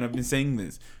you, and I've been saying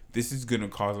this. This is going to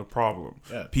cause a problem.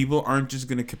 Yeah. People aren't just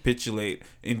going to capitulate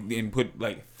and put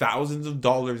like thousands of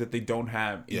dollars that they don't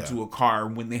have into a car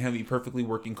when they have a perfectly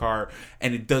working car,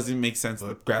 and it doesn't make sense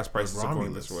that gas prices are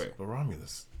going this way. But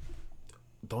Romulus,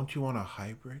 don't you want a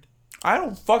hybrid? I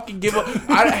don't fucking give a.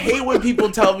 I hate when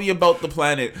people tell me about the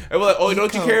planet. And we're like, oh,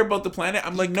 don't you care about the planet?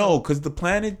 I'm like, no, because the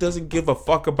planet doesn't give a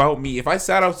fuck about me. If I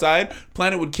sat outside,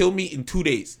 planet would kill me in 2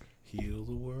 days. Heal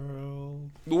the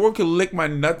world. The world could lick my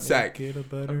nutsack. Make it a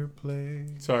better place.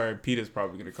 Sorry, Peter's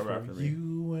probably gonna come after me.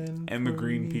 And the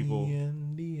green people.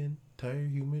 And the entire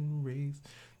human race.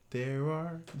 There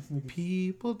are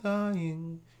people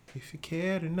dying. If you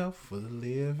cared enough for the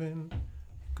living.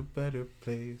 A better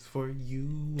place for you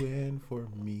and for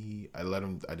me. I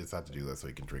just have to do that so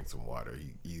he can drink some water.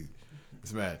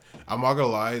 This man, I'm not gonna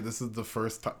lie, this is the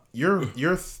first time your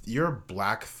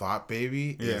Black Thought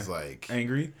baby is like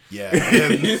angry. Yeah,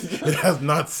 it has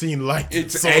not seen light.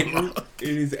 It's so angry. Long.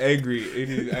 It is angry. It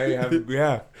is.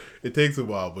 Yeah. It takes a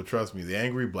while, but trust me, the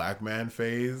angry black man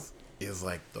phase is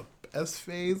like the best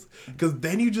phase, because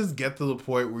then you just get to the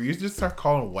point where you just start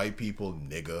calling white people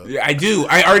nigga. Yeah, I do.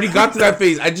 I already got to that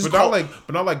phase. I just but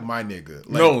not like my nigga.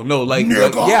 Like, no, like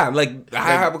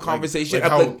I have a conversation.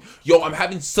 I'm yo, I'm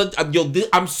having such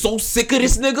I'm so sick of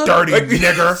this nigga. Dirty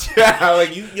nigga. Yeah,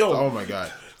 like yo. Oh my god.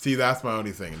 See, that's my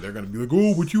only thing. They're gonna be like,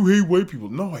 oh, but you hate white people.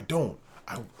 No, I don't.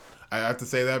 I have to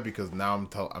say that because now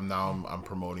I'm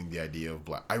promoting the idea of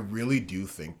black. I really do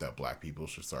think that black people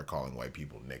should start calling white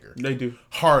people nigger. They do.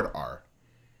 Hard R.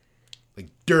 Like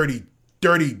dirty,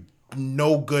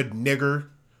 no good nigger.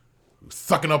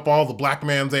 Sucking up all the black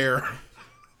man's air.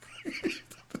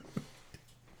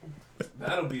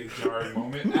 That'll be a jarring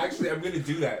moment. Actually, I'm gonna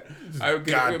do that.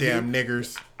 Goddamn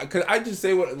niggers. Cause I just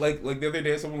say what like the other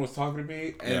day someone was talking to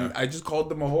me and I just called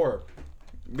them a whore.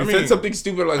 They said something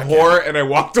stupid like whore, and I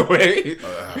walked away.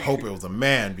 I hope it was a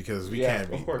man because we can't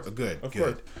be. Of course.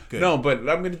 Good. No, but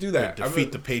I'm going to do that.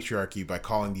 Defeat the patriarchy by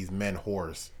calling these men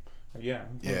whores. Yeah.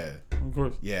 Of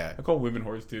course. Yeah. I call women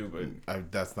whores too, but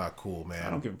that's not cool, man. I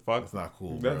don't give a fuck. That's not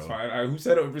cool. That's bro. fine. Who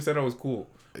said I was cool?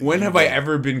 When have I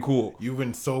ever been cool? You've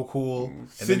been so cool. And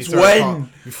since when?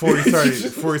 Before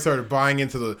you started buying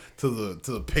into the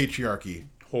patriarchy.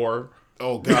 Whore.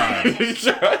 Oh God,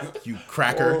 you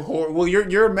cracker! Well,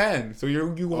 you're a man, so you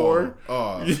whore.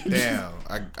 Oh damn!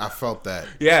 I felt that.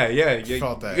 Yeah. I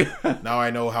felt that. Now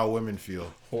I know how women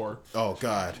feel. Whore. Oh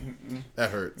God, that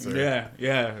hurts. Sir.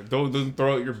 Yeah. Don't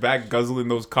throw out your back guzzling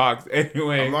those cocks.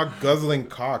 Anyway, I'm not guzzling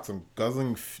cocks. I'm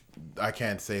guzzling. I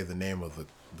can't say the name of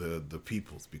the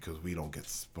peoples because we don't get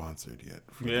sponsored yet.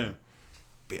 Yeah,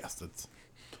 bastards.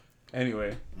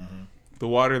 Anyway. Mm-hmm. The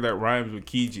water that rhymes with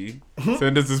Kiji.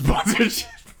 Send us a sponsorship.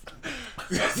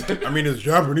 I mean, it's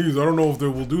Japanese. I don't know if they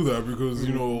will do that because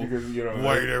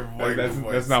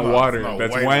white. That's not water.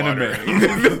 That's waname.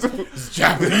 It's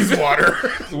Japanese water.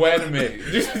 It's waname.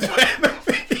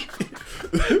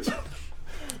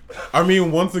 I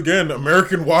mean, once again,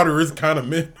 American water is kind of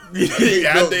mid.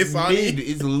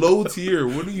 It's low tier.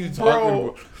 What are you talking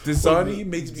about? Dasani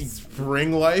makes me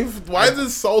Spring Life. Why is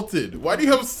it salted? Why do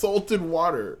you have salted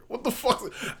water? What the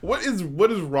fuck? What is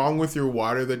wrong with your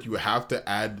water that you have to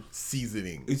add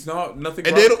seasoning? It's nothing.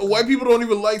 And white people don't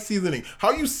even like seasoning. How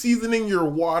are you seasoning your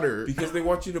water? Because they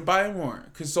want you to buy more.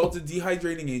 Because salt's a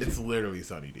dehydrating agent. It's literally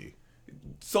Sunny D.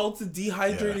 Salt's a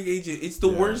dehydrating agent. It's the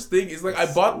worst thing. It's like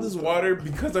I bought this water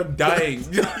because I'm dying.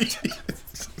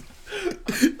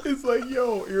 It's like,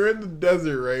 yo, you're in the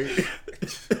desert, right?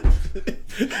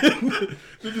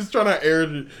 They're just trying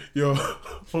to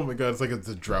oh my god, it's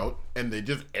a drought, and they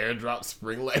just airdrop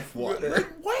Spring Life water.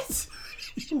 What?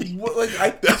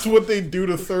 That's what they do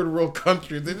to third world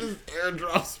countries. They just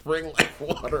airdrop Spring Life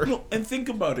water. No, and think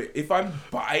about it. If I'm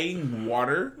buying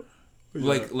water,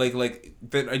 then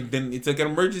it's like an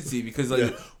emergency because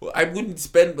I wouldn't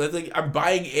spend I'm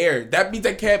buying air. That means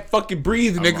I can't fucking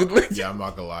breathe, nigga. I'm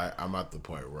not gonna lie. I'm at the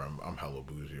point where I'm hella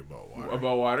bougie about water.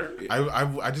 About water?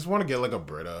 I just want to get like a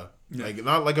Brita. Yeah. Like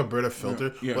not like a Brita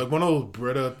filter, like one of those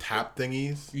Brita tap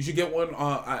thingies. You should get one.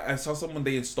 I saw someone,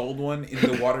 they installed one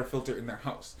in the water filter in their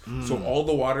house, so all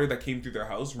the water that came through their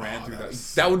house ran through that.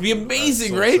 That would be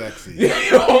amazing, right? Sexy.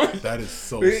 That is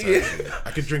so sexy.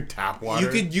 I could drink tap water.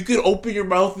 You could open your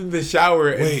mouth in the shower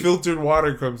and filtered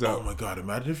water comes out. Oh my god!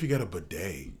 Imagine if you get a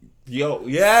bidet. Yo,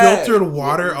 yeah, filtered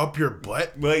water up your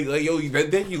butt. Like yo,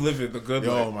 then you live in the good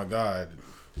life. Oh my god.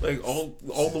 Like all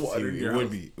the water.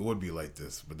 It would be like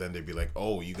this, but then they'd be like,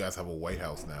 "Oh, you guys have a White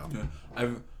House now."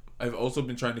 Yeah. I've also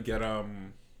been trying to get I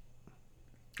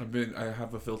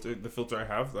have a filter. The filter I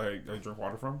have, I drink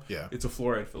water from. Yeah, it's a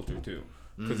fluoride filter too,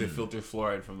 because it filters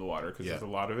fluoride from the water because there's a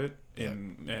lot of it.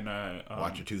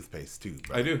 Watch your toothpaste too.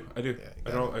 Bro. I do.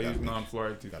 Yeah, I use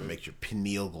non-fluoride toothpaste. Gotta make sure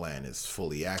pineal gland is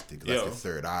fully active. That's the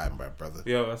third eye, my brother.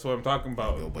 Yeah, that's what I'm talking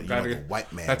about. But the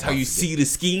white man. That's how you see the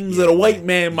schemes of the white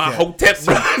man. My hotep,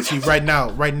 bro. See, right now,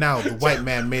 the white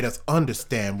man made us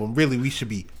understand when really we should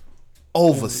be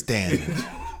overstand.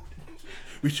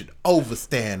 We should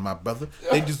overstand, my brother.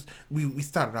 They just we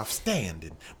started off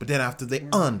standing, but then after they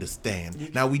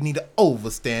understand, now we need to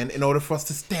overstand in order for us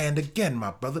to stand again, my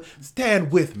brother.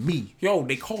 Stand with me. Yo,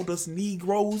 they called us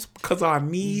Negroes because our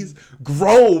knees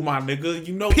grow, my nigga.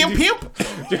 You know, pimp.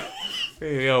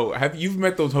 Hey, yo, you've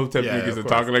met those Hotep niggas that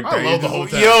talking like that? I love the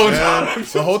Hotep.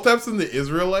 The Hoteps and the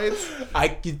Israelites. I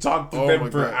can talk to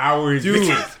them for hours,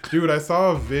 dude. I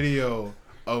saw a video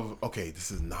of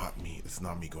this is not me. It's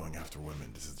not me going after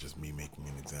women. This is just me making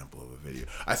an example of a video.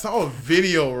 I saw a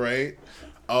video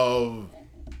of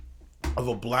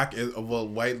a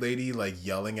white lady like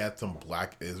yelling at some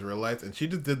black Israelites, and she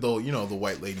just did the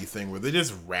white lady thing where they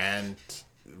just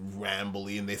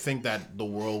rambly, and they think that the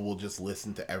world will just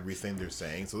listen to everything they're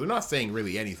saying, so they're not saying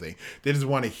really anything. They just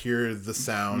want to hear the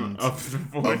sound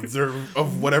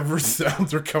of whatever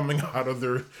sounds are coming out of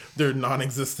their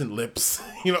non-existent lips.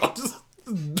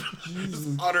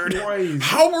 Just uttered. Christ.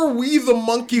 How are we the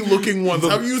monkey-looking ones?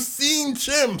 Have you seen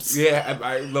chimps? Yeah,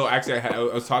 I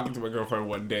was talking to my girlfriend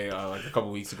one day, like a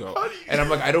couple weeks ago, and I'm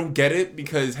like, I don't get it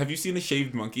because have you seen a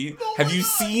shaved monkey? Have you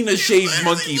seen a shaved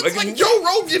monkey? Like Joe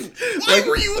Rogan. Why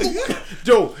were you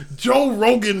Joe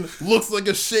Rogan looks like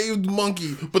a shaved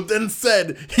monkey, but then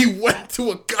said he went to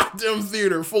a goddamn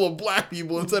theater full of black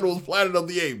people and said it was Planet of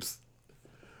the Apes.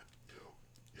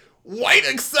 White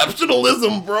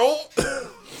exceptionalism, bro.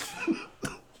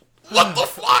 What the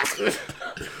fuck?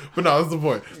 But no, that's the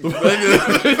point.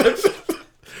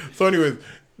 So anyways,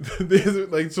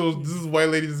 this white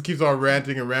lady just keeps on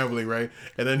ranting and rambling, right?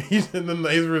 And then the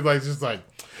Israelite's just like,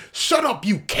 shut up,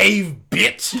 you cave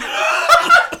bitch.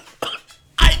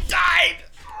 I died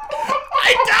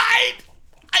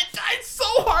so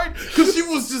hard because she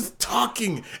was just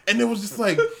talking, and it was just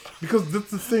like, because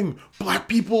that's the thing, black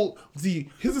people.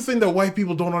 Here's the thing that white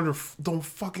people don't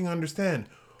fucking understand.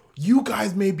 You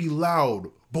guys may be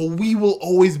loud, but we will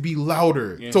always be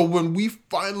louder. Yeah. So when we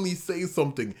finally say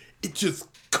something, it just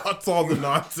cuts all the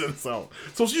nonsense out.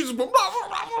 So she's just,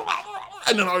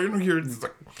 and then all you hear is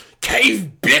like,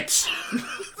 cave bitch.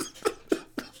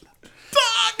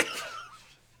 Dog.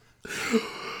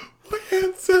 My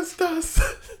ancestors.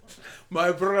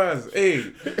 My brothers,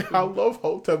 hey, I love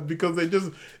Hotep because they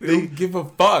don't give a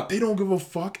fuck. They don't give a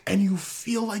fuck, and you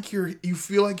feel like your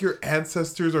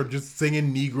ancestors are just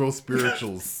singing Negro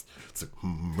spirituals. It's like,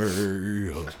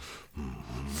 Maria,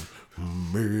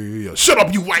 shut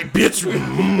up, you white bitch.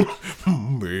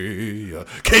 Maria,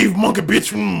 cave monkey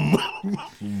bitch.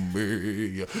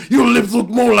 Maria, your lips look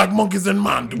more like monkeys than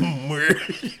mine.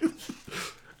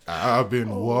 I've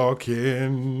been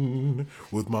walking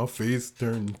with my face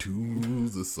turned to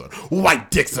the sun.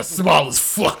 White dicks are small as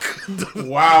fuck.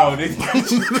 Wow, this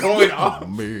is going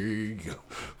on.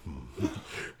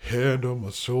 Hand on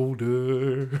my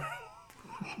shoulder.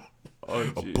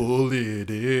 A bullet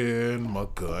in my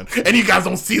gun. And you guys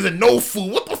don't season no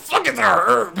food. What the fuck is a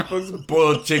herb? It's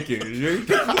boiled chicken.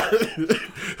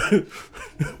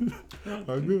 I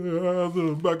got eyes in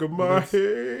the back of my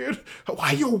head.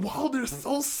 Why your Walder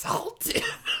so salty?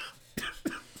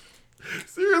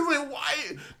 Seriously,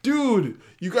 why? Dude,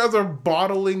 you guys are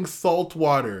bottling salt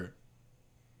water.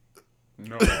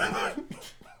 No.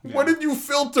 What did you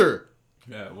filter?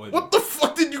 Yeah, what the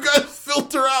fuck did you guys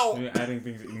filter out? You're adding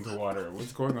things into water.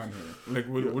 What's going on here? Like,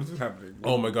 what is happening?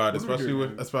 Oh my god,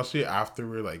 especially after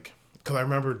we're like, because I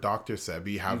remember Dr.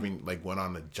 Sebi went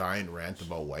on a giant rant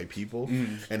about white people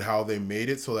and how they made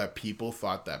it so that people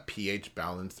thought that pH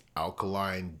balanced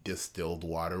alkaline distilled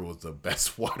water was the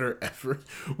best water ever,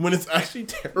 when it's actually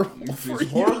terrible for you.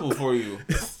 It's horrible for you.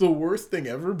 It's the worst thing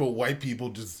ever, but white people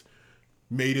just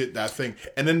made it that thing.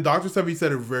 And then Dr. Sebi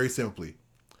said it very simply.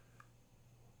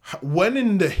 When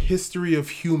in the history of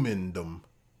humandom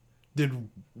did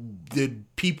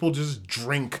people just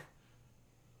drink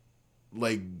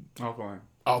like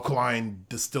alkaline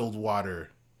distilled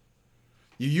water?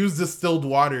 You use distilled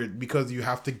water because you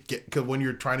have to because when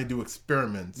you're trying to do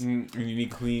experiments, and you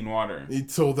need clean water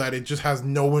so that it just has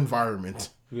no environment.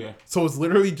 Yeah. So it's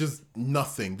literally just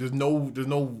nothing. There's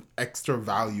no extra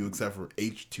value except for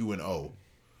H2 and O.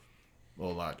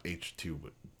 Well, not H2,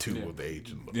 but two with the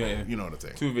H and the O. You know what I'm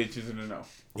saying? Two of H's and an O.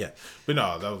 Yeah, but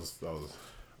no, that was.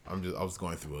 I was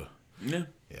going through a. Yeah.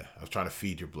 Yeah, I'm trying to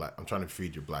feed your black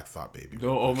thought, baby.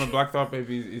 Oh, my black thought,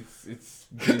 baby, it's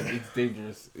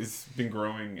dangerous. It's been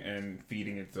growing and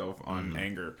feeding itself on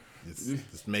anger.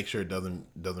 Just make sure it doesn't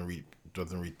reach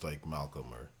like Malcolm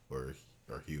or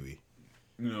Huey.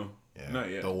 No, not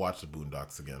yet. Don't watch the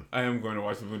Boondocks again. I am going to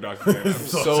watch the Boondocks again. I'm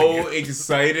so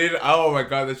excited. Oh my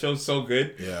god, that show's so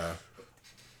good. Yeah,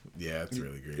 it's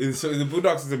really great. So the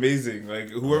Boondocks is amazing. Like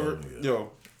whoever,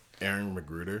 Aaron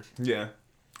McGruder. Yeah.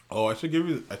 Oh, I should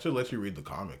let you read the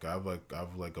comic. I have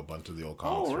like a bunch of the old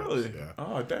comics. Oh, really? Strips. Yeah.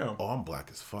 Oh, damn. Oh, I'm black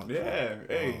as fuck. Yeah. Man.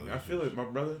 Hey, I feel it, my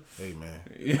brother. Hey, man.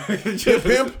 Pimp,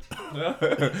 pimp.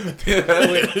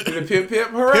 The pimp,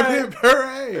 pimp, hooray. Pimp, pimp,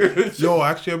 hooray. Yo,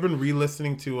 actually, I've been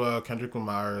re-listening to Kendrick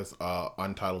Lamar's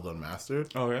Untitled Unmastered.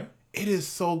 Oh, yeah? It is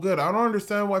so good. I don't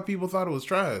understand why people thought it was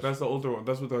trash. That's the older one.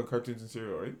 That's with the cartoons and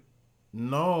cereal, right?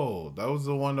 No, that was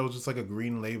the one that was just like a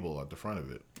green label at the front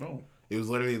of it. Oh. It was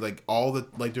literally like all the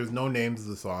like. There's no names of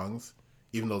the songs,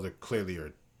 even though they're clearly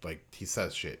are like he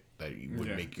says shit that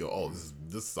would make you oh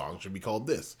this song should be called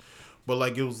this, but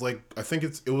like it was like I think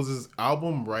it was his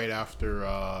album right after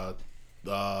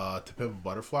To Pimp a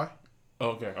Butterfly.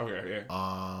 Okay, yeah.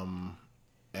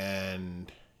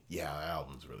 And yeah, that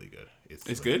album's really good. It's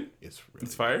like, good. It's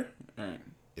fire. All right.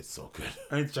 It's so good.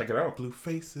 I need to check it out. Blue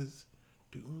Faces.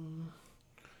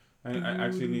 I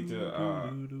actually need to.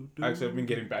 Actually, I've been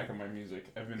getting back on my music.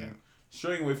 I've been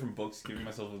straying away from books, giving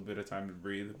myself a bit of time to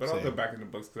breathe. But I'll go back into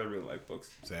books because I really like books.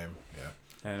 Same,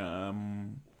 yeah.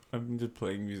 And I've been just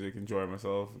playing music, enjoying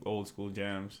myself, old school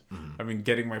jams. Mm-hmm. I've been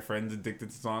getting my friends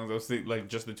addicted to songs. I was like,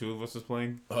 just the two of us was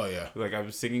playing. Oh yeah. Like I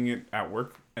was singing it at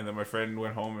work, and then my friend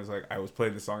went home and was like, I was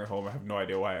playing the song at home. I have no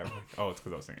idea why. I'm like, oh, it's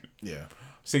because I was singing it. Yeah.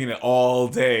 Singing it all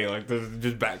day, like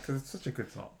just back because it's such a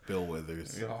good song. Bill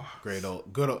Withers, Yeah. great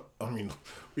good. I mean,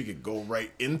 we could go right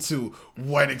into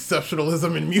white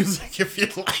exceptionalism in music if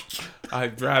you'd like.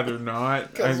 I'd rather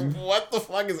not. Because what the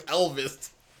fuck is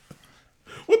Elvis?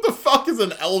 What the fuck is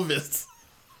an Elvis?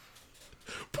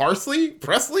 Parsley?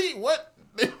 Presley? What?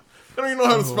 They don't even know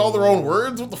how to spell their own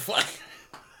words. What the fuck?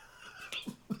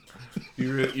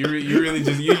 You really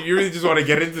just want to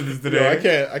get into this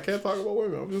today. I can't talk about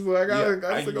women. I'm just like I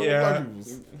gotta stick with black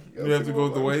people's. You have to go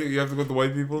with the white. You have to go with the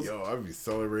white people's. Yo, I'd be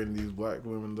celebrating these black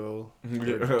women though.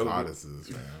 They're goddesses,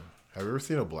 man. Have you ever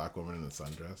seen a black woman in a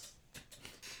sundress?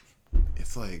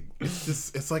 It's like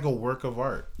it's like a work of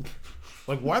art.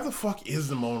 Like, why the fuck is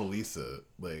the Mona Lisa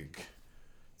like?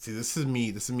 See, this is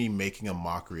me making a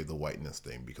mockery of the whiteness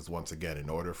thing because once again, in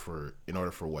order for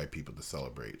white people to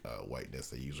celebrate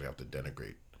whiteness, they usually have to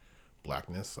denigrate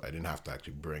blackness. I didn't have to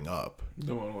actually bring up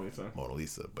the Mona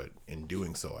Lisa, but in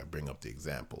doing so, I bring up the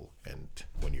example. And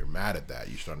when you're mad at that,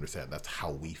 you should understand that's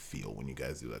how we feel when you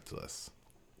guys do that to us.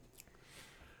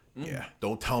 Yeah,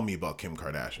 don't tell me about Kim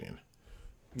Kardashian,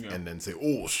 and then say,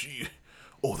 oh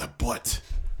that butt,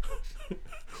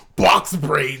 box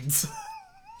braids.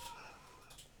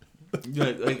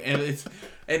 Yeah, like and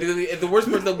the worst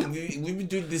part is that we've been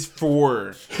doing this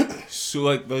for for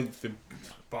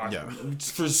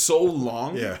so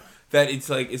long that it's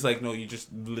like no, you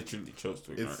just literally chose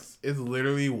to ignore it. It's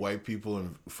literally white people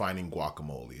finding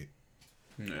guacamole.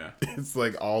 Yeah, it's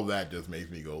like all that just makes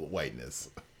me go whiteness.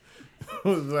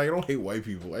 I don't hate white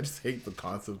people. I just hate the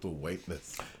concept of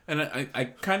whiteness. And I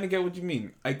kind of get what you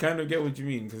mean.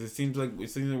 Because it seems like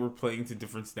we're playing to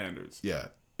different standards. Yeah,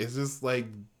 it's just like.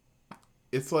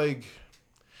 It's like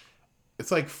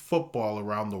football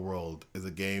around the world is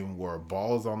a game where a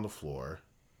ball is on the floor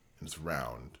and it's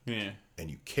round. Yeah.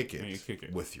 And you kick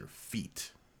it with your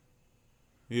feet.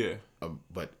 Yeah.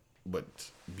 But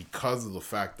because of the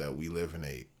fact that we live in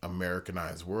a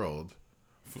Americanized world,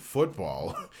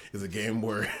 football is a game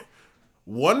where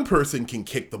one person can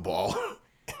kick the ball.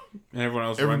 And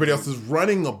everybody else is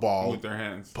running a ball with their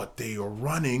hands. But they are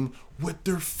running with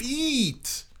their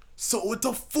feet. So it's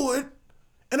a foot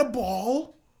and a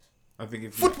ball. I think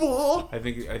it's football. I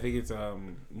think it's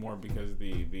more because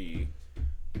the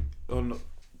oh no,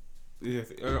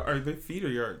 are they feet or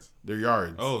yards? They're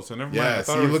yards. Oh, so never mind. Yeah, I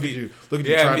thought see, it was look feet. at you. Look at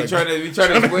you. Yeah, you trying to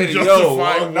explain it. Yo, no,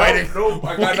 I got nothing.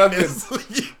 I got nothing.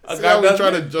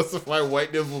 Trying to justify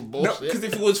whiteness with bullshit. No, because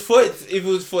if it was foot,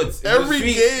 every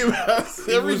game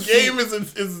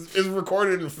is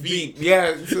recorded in feet.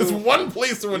 Yeah, so it's one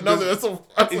place or another. It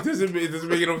doesn't make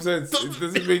no sense. It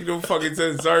doesn't make no fucking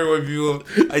sense. Sorry, white people.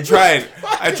 I tried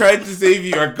to save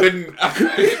you. I couldn't. I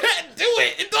can't do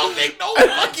it. It don't make no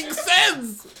fucking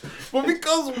sense. But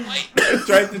because white, I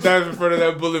tried to dive in front of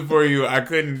that bullet for you. I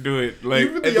couldn't do it. Like,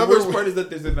 and the worst part is that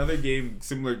there's another game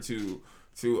similar to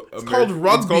it's called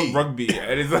rugby. It's called rugby,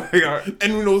 and it's like,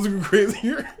 and who knows what's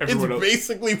crazier? It's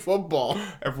basically football.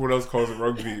 Everyone else calls it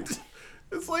rugby.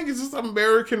 It's just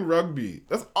American rugby.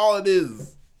 That's all it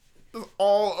is. That's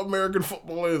all American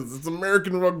football is. It's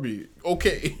American rugby.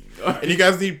 Okay, and you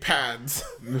guys need pads.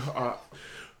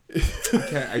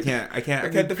 I can't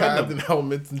defend pads them. And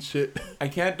helmets and shit. I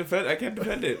can't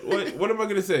defend it. What am I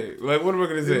gonna say? Like, what am I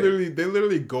gonna say? They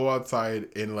literally go outside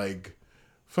in like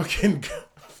fucking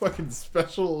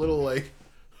special little like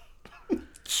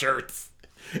shirts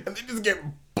and they just get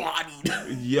bodied.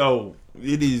 Yo,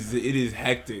 it is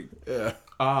hectic. Yeah.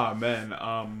 Ah, man.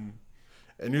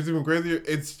 And it's even crazier.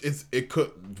 It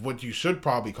could, what you should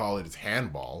probably call it is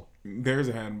handball. There's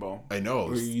a handball. I know.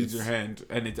 Where you use your hand,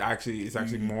 and it's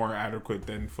actually more adequate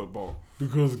than football.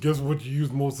 Because guess what you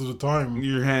use most of the time?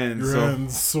 Your hands. Your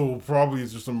hands. So probably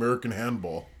it's just American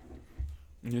handball.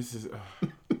 This is.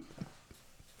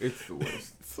 It's the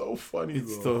worst. It's so funny.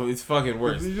 It's fucking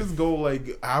worse. You just go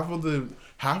like half of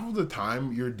the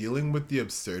time you're dealing with the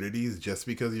absurdities just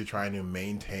because you're trying to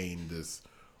maintain this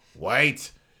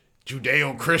white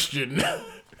Judeo-Christian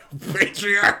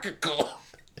patriarchal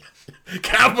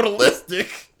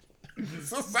capitalistic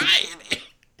society.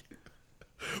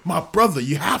 My brother,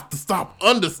 you have to stop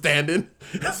understanding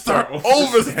and start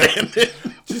overstanding.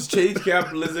 Just change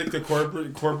capitalism to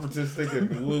corporatistic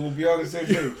and we'll be on the same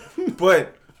page.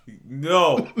 But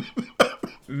no,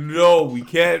 we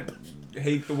can't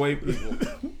hate the white people.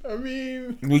 I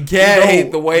mean, we can't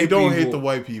hate the white people. We don't hate the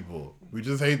white people. We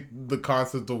just hate the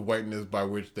concept of whiteness by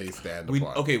which they stand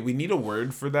upon. Okay, we need a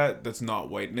word for that that's not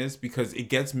whiteness because it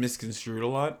gets misconstrued a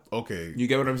lot. Okay. You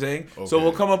get what I'm saying? Okay. So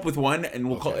we'll come up with one and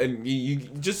we'll call and you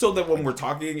just so that when we're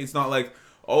talking, it's not like,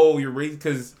 oh, you're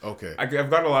racist. Because I've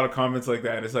got a lot of comments like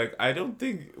that. It's like, I don't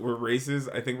think we're racist.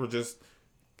 I think we're just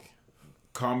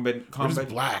we're just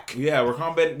black. Yeah, we're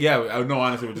combat. Yeah, no,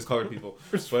 honestly, we're just colored people.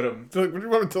 But what do you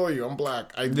want to tell you? I'm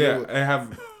black. I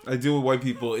deal with white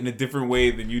people in a different way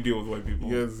than you deal with white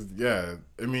people. Yes, yeah.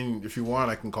 I mean, if you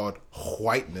want, I can call it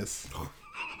whiteness.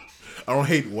 I don't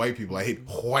hate white people. I hate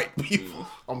white people.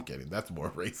 I'm kidding. That's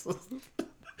more racist.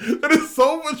 That is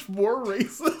so much more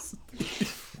racist.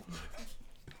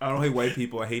 I don't hate white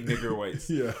people. I hate nigger whites.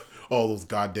 Yeah. All those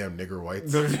goddamn nigger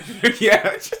whites.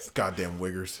 Yeah. Just goddamn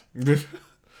wiggers.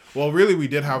 Well, really, we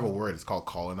did have a word. It's called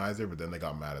colonizer, but then they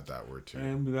got mad at that word, too.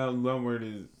 And that word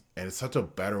is... And it's such a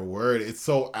better word. It's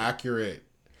so accurate.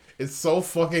 It's so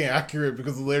fucking accurate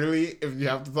because literally, if you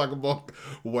have to talk about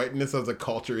whiteness as a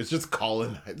culture, it's just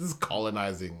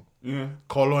colonizing. Yeah.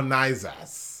 Colonize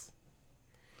us.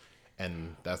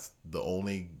 And that's the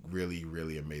only really,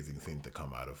 really amazing thing to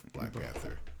come out of Black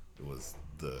Panther. It was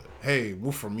hey,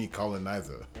 move from me,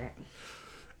 colonizer.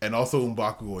 And also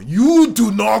M'Baku going, you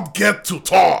do not get to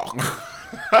talk.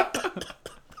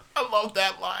 I love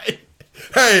that line.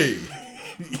 Hey,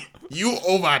 you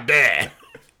over there.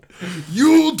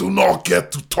 You do not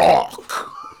get to talk.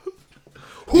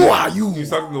 Who are you? He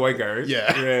was talking to the white guy, right?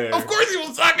 Yeah. Of course he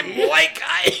was talking to the white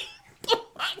guy.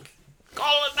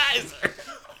 Colonizer.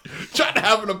 Trying to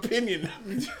have an opinion.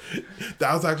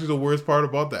 That was actually the worst part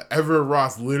about that. Everett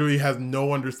Ross literally has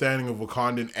no understanding of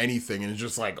Wakandan anything, and it's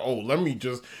just like, oh,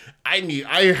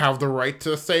 I have the right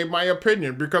to say my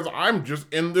opinion because I'm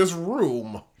just in this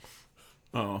room.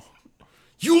 Oh.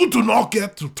 You do not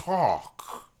get to talk.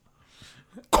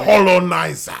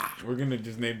 Colonizer. We're gonna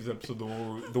just name this episode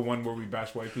the one where we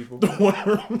bash white people. I'm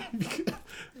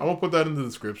gonna put that in the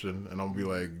description, and I'll be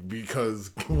like,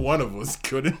 because one of us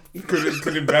couldn't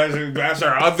bash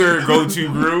our other go-to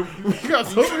group. We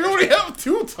only have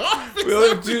two topics. We only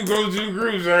have two go-to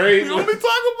groups, all right? We only talk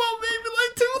about maybe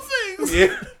like two things.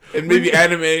 Yeah. And maybe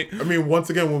anime. I mean, once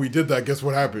again, when we did that, guess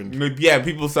what happened? Yeah,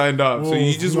 people signed up. So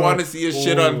you just want to see us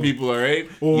shit on people, all right?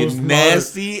 You're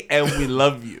nasty, and we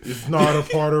love you. It's not a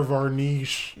part of our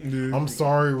niche. I'm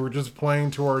sorry, we're just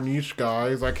playing to our niche,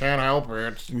 guys. I can't help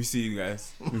it. We see you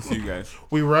guys.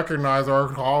 We recognize our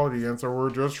quality, and so we're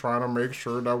just trying to make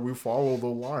sure that we follow the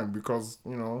line because,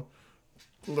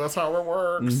 that's how it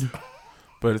works.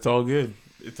 But it's all good.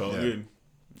 It's all good.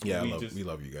 Yeah, we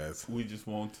love you guys. We just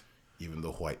won't. Even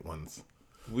the white ones.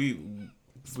 We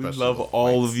love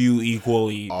all of you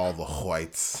equally. All the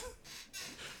whites.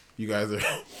 You guys are...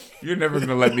 You're never going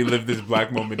to let me live this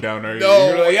black moment down, are you?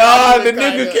 No, you're like, the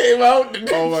nigga came out.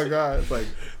 Oh my God. It's like,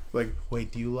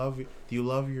 wait, do you love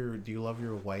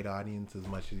your white audience as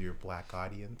much as your black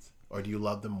audience? Or do you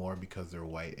love them more because they're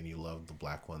white and you love the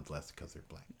black ones less because they're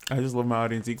black? I just love my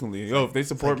audience equally. Yo, if they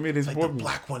support me, they support me. The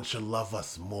black ones should love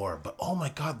us more. But oh my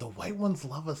God, the white ones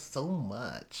love us so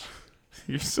much.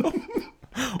 You're so...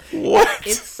 What?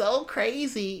 It's so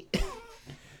crazy.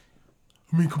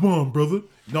 I mean, come on, brother.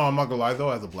 No, I'm not gonna lie though.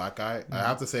 As a black guy, I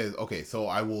have to say, okay. So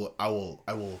I will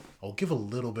give a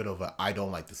little bit of a I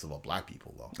don't like this about black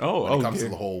people though. When it comes to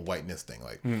the whole whiteness thing,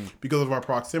 because of our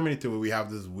proximity to it, we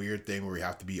have this weird thing where we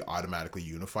have to be automatically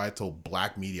unified. So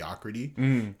black mediocrity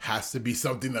has to be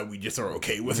something that we just are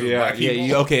okay with. Black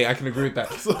people. Okay, I can agree with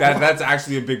that. So, that's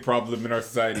actually a big problem in our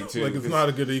society too. Like it's not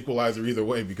a good equalizer either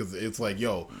way because it's like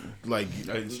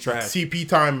it's trash. CP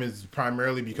time is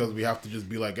primarily because we have to just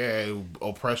be like, hey,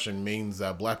 oppression means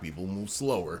that black people move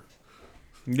slower.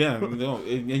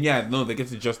 Yeah, no, they get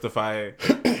to justify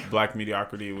black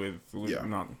mediocrity with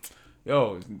not.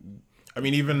 Yo, I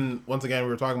mean, even once again, we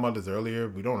were talking about this earlier.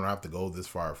 We don't have to go this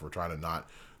far if we're trying to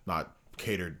not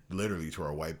cater literally to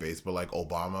our white base, but like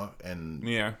Obama and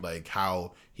like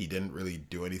how he didn't really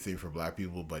do anything for black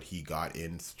people, but he got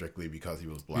in strictly because he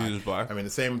was black. I mean,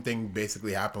 the same thing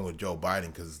basically happened with Joe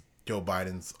Biden, because Joe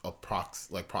Biden's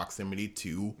proximity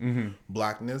to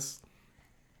blackness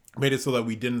made it so that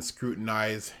we didn't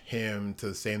scrutinize him to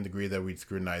the same degree that we'd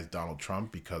scrutinize Donald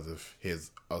Trump because of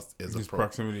his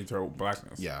proximity to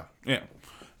blackness. Yeah,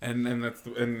 and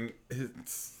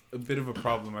it's a bit of a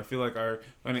problem. I feel like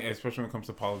especially when it comes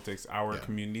to politics, our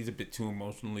community is a bit too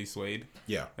emotionally swayed.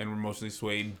 Yeah, and we're mostly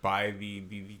swayed by the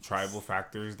tribal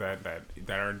factors that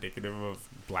are indicative of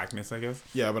blackness, I guess.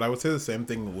 Yeah, but I would say the same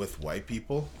thing with white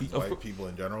people. White people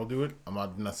in general do it. I'm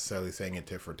not necessarily saying it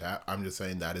tit for tat. I'm just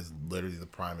saying that is literally the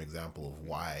prime example of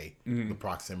why the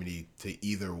proximity to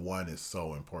either one is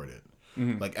so important.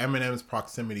 Like Eminem's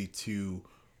proximity to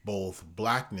both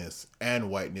blackness and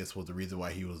whiteness was the reason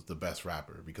why he was the best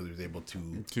rapper, because he was able to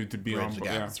be on the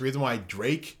gap. Yeah. It's the reason why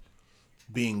Drake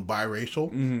being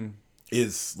biracial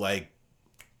is like,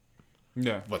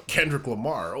 but Kendrick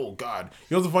Lamar, oh god,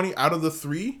 you know what's funny? Out of the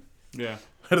three, he's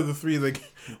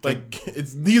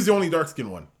the only dark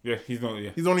skinned one. Yeah, he's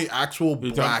the only actual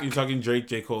black. You're talking Drake,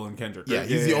 J. Cole, and Kendrick. Right? Yeah,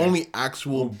 he's the only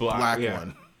actual black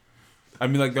one. I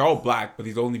mean, like, they're all black, but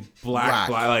he's only black.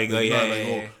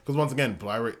 Because once again,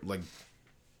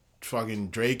 fucking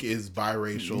Drake is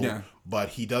biracial, but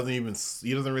he doesn't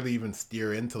really even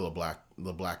steer into the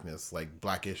blackness, like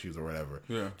black issues or whatever.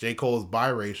 Yeah. J. Cole is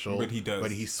biracial,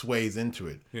 but he sways into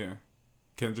it. Yeah.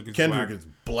 Kendrick is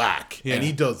black, and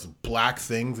he does black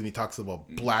things, and he talks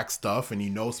about black stuff, and you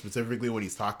know specifically what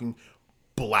he's talking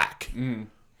black.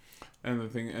 And the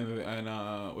thing,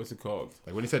 and what's it called?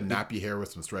 Like when he said nappy hair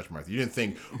with some stretch marks, you didn't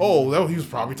think, he was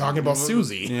probably talking about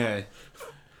Susie. Yeah.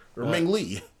 Or Ming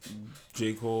Lee.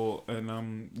 J. Cole,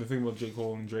 and the thing about J.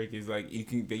 Cole and Drake is like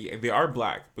they are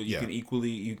black, but you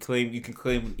can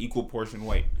claim an equal portion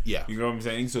white. Yeah. You know what I'm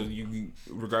saying? So you,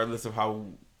 regardless of how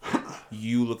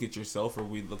you look at yourself or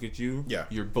we look at you,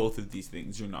 you're both of these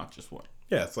things. You're not just one.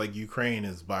 Yeah, it's like Ukraine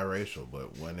is biracial,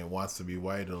 but when it wants to be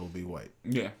white, it'll be white.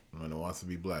 Yeah. When it wants to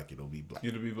be black, it'll be black.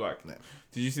 It'll be black. Yeah.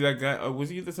 Did you see that guy? Was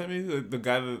he the same? The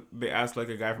guy that they asked, like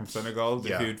a guy from Senegal,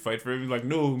 if he would fight for him. He's like,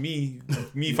 no, me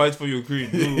fights for Ukraine.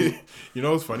 No. You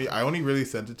know what's funny? I only really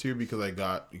sent it to you because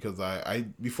I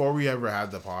before we ever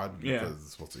had the pod, because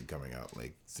it's supposed to be coming out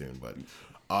like soon, but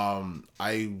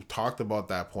I talked about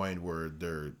that point where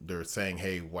they're saying,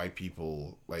 hey, white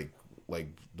people like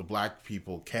the black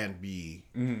people can't be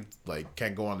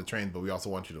can't go on the train, but we also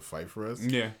want you to fight for us.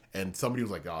 Yeah. And somebody was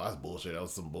like, oh, that's bullshit. That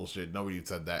was some bullshit. Nobody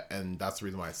said that. And that's the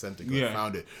reason why I sent it, because I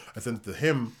found it. I sent it to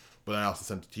him, but I also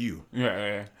sent it to you.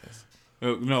 Yeah. Yes.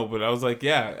 No, but I was like,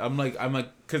 I'm like,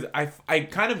 because I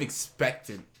kind of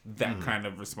expected that kind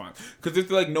of response, because it's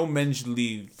like no men should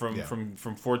leave from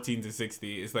 14 to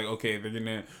 60. It's like, okay,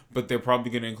 but they're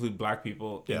probably gonna include black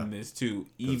people in this too,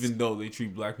 even though they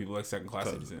treat black people like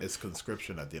second-class citizens. It's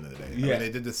conscription at the end of the day. Yeah. I mean,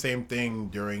 they did the same thing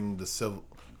during the civil.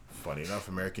 Funny enough,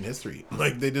 American history,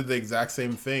 like they did the exact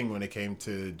same thing when it came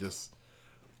to just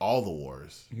all the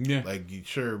wars. Yeah. Like,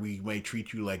 sure, we may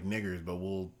treat you like niggers, but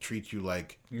we'll treat you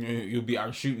like you'll be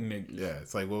our shooting niggers. Yeah.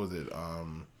 It's like, what was it?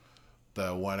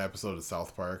 The one episode of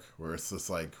South Park where it's just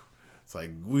like,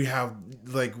 we're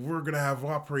gonna have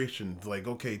operations, like,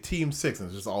 okay, Team 6, and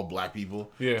it's just all black people.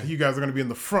 Yeah. So you guys are gonna be in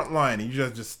the front line, and you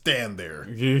guys just stand there.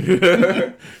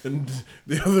 Yeah. And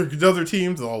the other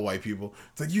teams are all white people.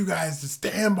 It's like, you guys just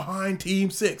stand behind Team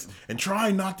 6 and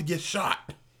try not to get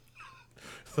shot.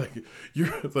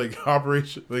 Your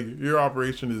operation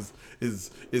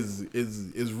is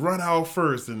run out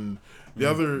first, and the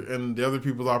other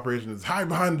people's operation is hide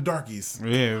behind the darkies.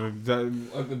 Yeah,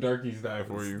 let the darkies die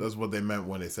for you. That's what they meant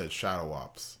when they said shadow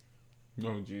ops.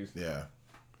 Oh jeez. Yeah.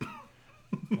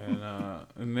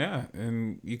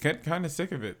 and you get kind of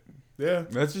sick of it. Yeah,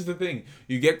 that's just the thing.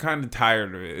 You get kind of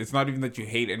tired of it. It's not even that you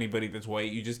hate anybody that's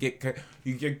white. You just get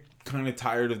kind of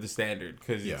tired of the standard,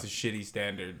 because it's a shitty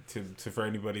standard for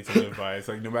anybody to live by. It's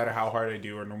like, no matter how hard I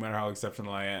do or no matter how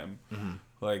exceptional I am,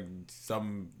 like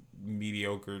some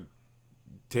mediocre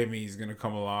Timmy's gonna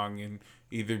come along and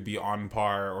either be on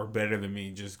par or better than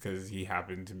me just because he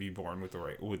happened to be born with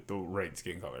the right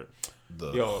skin color.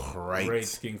 Right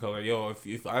skin color.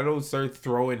 If I don't start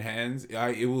throwing hands,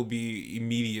 it will be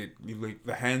immediate. Like,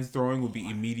 the hands throwing will be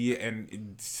immediate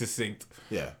and succinct.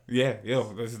 Yeah.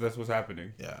 That's what's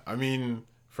happening. Yeah, I mean,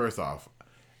 first off,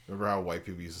 remember how white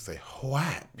people used to say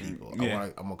white people?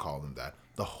 I'm gonna call them that.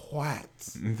 The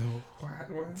Whites. The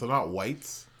what? So not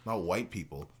whites, not white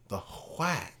people. The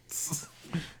Whites.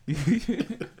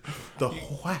 The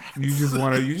Whites. You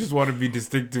just want to be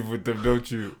distinctive with them, don't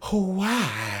you?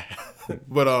 Why?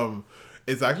 But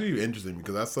it's actually interesting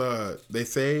because they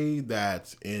say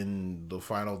that in the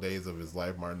final days of his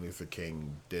life, Martin Luther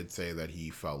King did say that he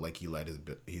felt like he led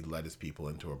his people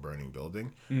into a burning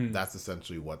building. That's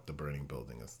essentially what the burning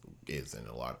building is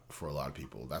for a lot of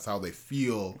people. That's how they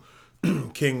feel.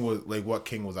 King was like what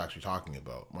King was actually talking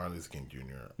about, Martin Luther King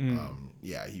Jr.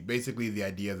 He basically the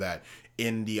idea that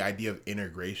in the idea of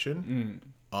integration,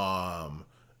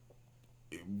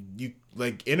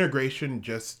 integration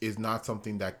just is not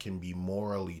something that can be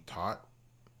morally taught.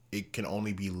 It can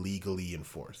only be legally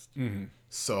enforced.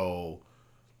 So,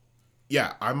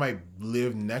 yeah, I might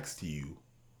live next to you,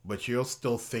 but you'll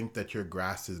still think that your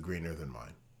grass is greener than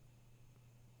mine.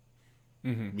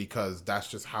 Because that's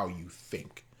just how you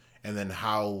think. And then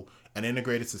how an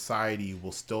integrated society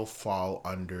will still fall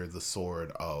under the sword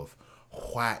of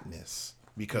whiteness.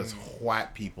 Because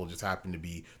white people just happen to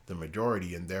be the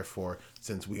majority, and therefore,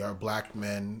 since we are black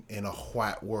men in a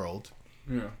white world,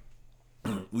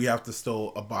 we have to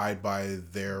still abide by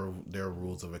their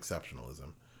rules of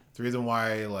exceptionalism. It's the reason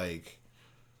why, like,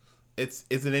 it's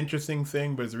an interesting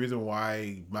thing, but it's the reason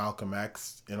why Malcolm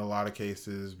X, in a lot of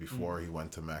cases, before he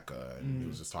went to Mecca, and he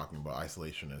was just talking about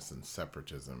isolationists and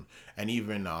separatism, and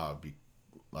even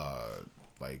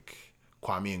like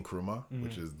Kwame Nkrumah,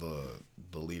 which is the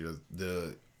leader,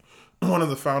 one of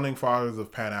the founding fathers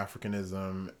of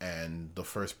Pan-Africanism and the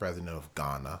first president of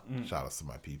Ghana. Shout out to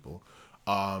my people.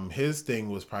 His thing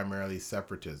was primarily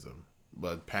separatism,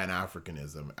 but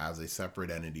Pan-Africanism as a separate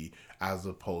entity as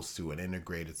opposed to an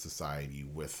integrated society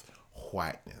with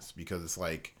whiteness. Because it's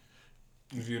like,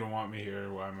 if you don't want me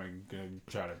here, why am I going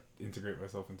to try to integrate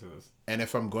myself into this? And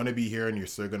if I'm going to be here and you're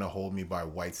still going to hold me by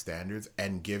white standards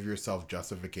and give yourself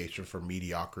justification for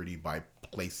mediocrity by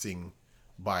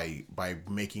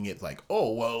making it like,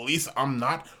 oh, well, at least I'm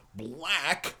not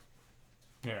black.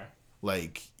 Yeah.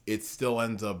 Like, it still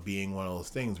ends up being one of those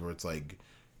things where it's like,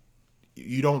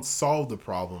 you don't solve the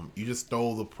problem. You just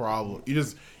throw the problem. You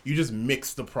just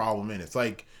mix the problem in. It's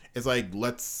like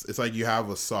you have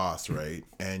a sauce, right?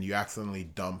 And you accidentally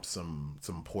dump some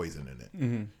poison in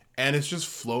it. And it's just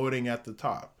floating at the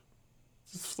top.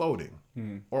 It's just floating.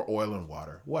 Or oil and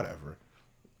water, whatever.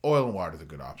 Oil and water is a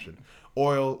good option.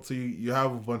 Oil, so you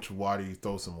have a bunch of water, you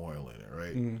throw some oil in it,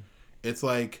 right? It's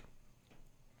like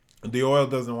the oil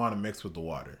doesn't want to mix with the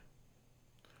water.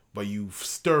 But you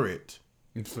stir it.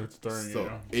 It starts stirring, so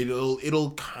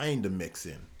it'll kind of mix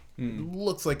in. It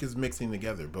looks like it's mixing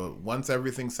together, but once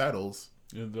everything settles,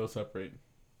 they'll separate.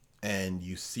 And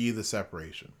you see the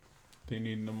separation. They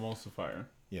need an emulsifier.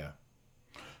 Yeah.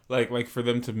 Like for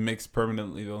them to mix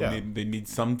permanently, they need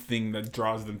something that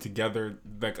draws them together,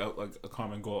 like a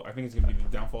common goal. I think it's gonna be the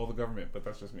downfall of the government, but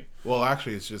that's just me. Well,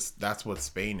 actually, it's just that's what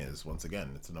Spain is. Once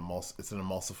again, it's an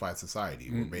emulsified society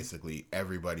where basically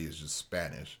everybody is just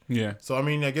Spanish. Yeah. So I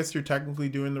mean, I guess you're technically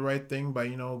doing the right thing by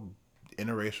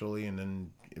interracially, and then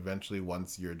eventually,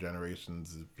 once your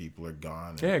generations of people are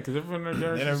gone, because everyone in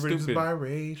our generation is stupid.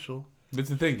 Biracial. That's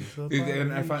the thing,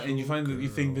 you find the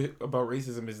thing about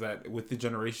racism is that with the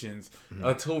generations,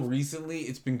 until recently,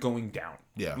 it's been going down.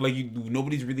 Yeah, like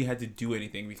nobody's really had to do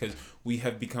anything because we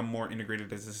have become more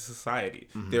integrated as a society.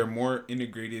 There are more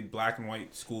integrated black and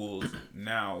white schools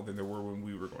now than there were when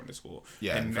we were going to school.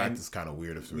 Yeah, in fact, it's kind of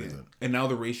weird if there isn't. And now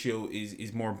the ratio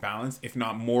is more balanced, if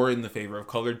not more in the favor of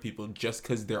colored people, just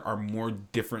because there are more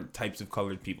different types of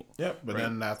colored people. Yeah, but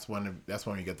then that's when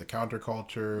you get the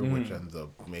counterculture, which ends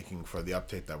up making for the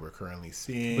uptake that we're currently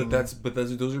seeing. But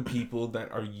those are people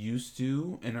that are used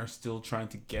to and are still trying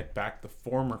to get back the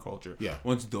former culture. Yeah.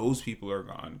 Once those people are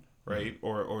gone, right,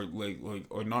 or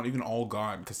not even all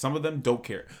gone, because some of them don't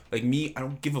care. Like me, I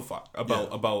don't give a fuck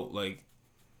about like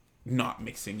not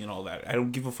mixing and all that. I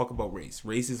don't give a fuck about race.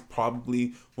 Race is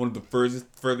probably one of the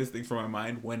furthest things from my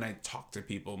mind when I talk to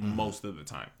people most of the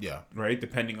time. Yeah. Right?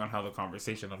 Depending on how the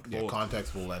conversation unfolds. Yeah,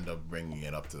 context will end up bringing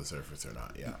it up to the surface or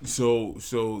not. Yeah.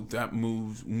 So that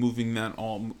moving that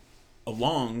all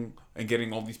along and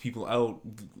getting all these people out,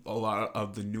 a lot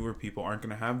of the newer people aren't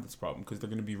going to have this problem because they're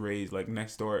going to be raised like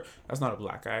next door. That's not a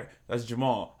black guy. That's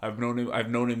Jamal. I've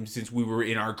known him since we were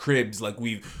in our cribs. Like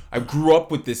I grew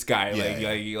up with this guy.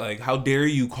 Like how dare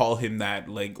you call him that?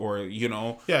 Like, or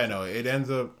Yeah, I know. It ends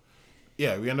up.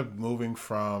 Yeah, we end up moving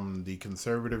from the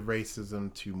conservative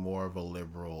racism to more of a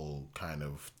liberal kind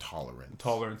of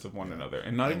tolerance of one another,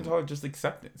 and not even tolerance, just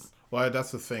acceptance. Well,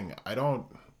 that's the thing.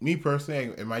 me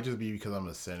personally, it might just be because I'm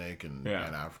a cynic and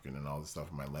African and all this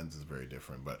stuff. My lens is very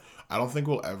different, but I don't think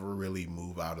we'll ever really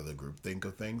move out of the groupthink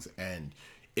of things. And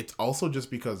it's also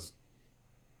just because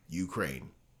Ukraine.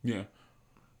 Yeah.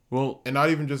 Well, and not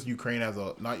even just Ukraine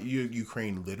not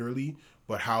Ukraine literally,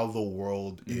 but how the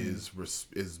world is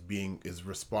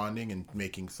responding and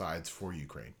making sides for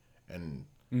Ukraine and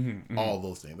all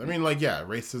those things. I mean, like, yeah,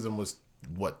 racism was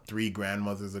what 3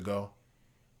 grandmothers ago.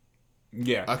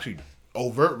 Yeah, actually,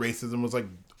 overt racism was like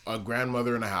a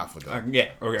grandmother and a half ago.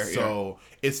 So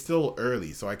it's still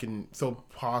early. So I can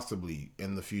possibly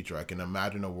in the future I can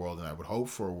imagine a world, and I would hope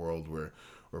for a world where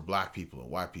black people and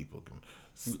white people can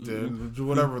do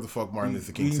whatever the fuck Martin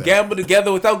Luther King said. Gamble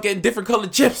together without getting different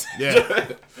colored chips. Yeah,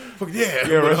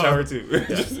 yeah. Rush hour too.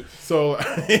 Yeah. So,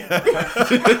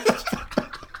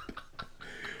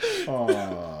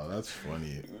 oh, that's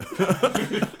funny.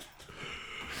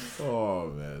 Oh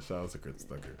man, shout out to Chris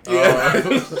Tucker.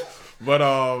 Yeah. But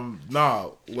nah,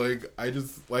 like I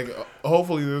just like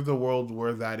hopefully there's a world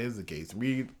where that is the case.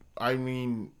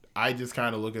 I just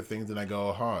kind of look at things and I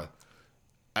go,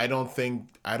 I don't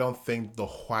think the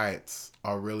whites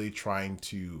are really trying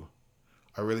to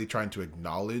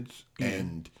acknowledge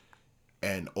and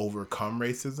overcome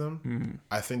racism. Mm-hmm.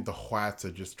 I think the whites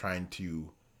are just trying to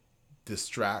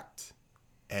distract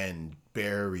and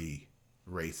bury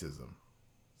racism,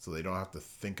 so they don't have to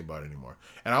think about it anymore.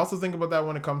 And I also think about that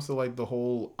when it comes to like the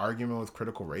whole argument with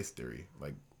critical race theory.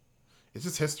 Like, it's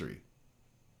just history.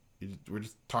 We're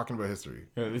just talking about history.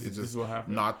 Yeah, this is what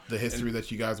happened. Not the history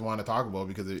that you guys want to talk about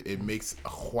because it makes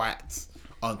whites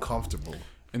uncomfortable.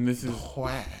 And this is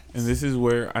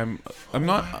where I'm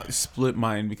not split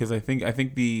mind, because I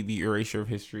think the erasure of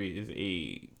history is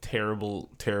a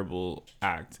terrible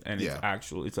act, and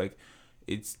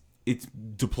it's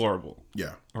deplorable.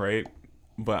 Yeah. Right.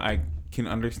 But I can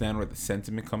understand where the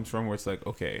sentiment comes from, where it's like,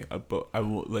 okay, but I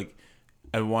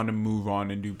want to move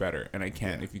on and do better, and I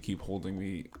can't if you keep holding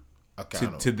me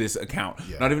to this account.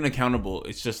 Yeah. Not even accountable.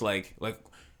 It's just like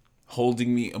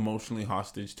holding me emotionally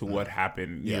hostage to what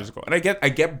happened years ago. And I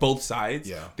get both sides.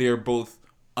 Yeah. They're both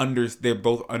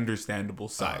understandable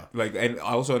side. And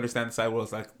I also understand the side where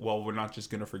it's like, well, we're not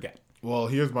just gonna forget. Well,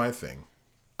 here's my thing.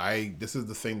 This is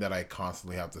the thing that I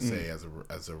constantly have to say as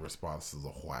a response to the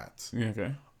whites. Yeah,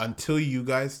 okay. Until you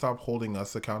guys stop holding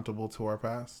us accountable to our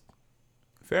past.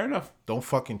 Fair enough. Don't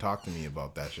fucking talk to me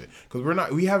about that shit. Because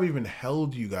we haven't even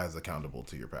held you guys accountable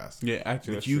to your past. Yeah,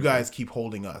 actually. But you guys keep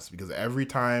holding us, because every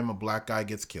time a black guy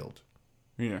gets killed.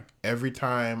 Yeah. Every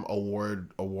time a war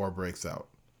breaks out.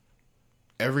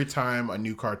 Every time a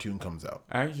new cartoon comes out.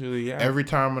 Actually, yeah. Every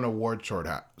time an award show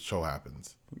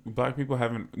happens. Black people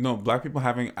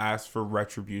haven't asked for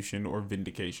retribution or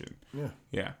vindication. Yeah.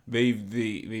 Yeah.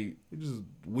 We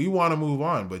want to move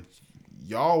on, but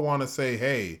y'all want to say,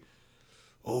 hey,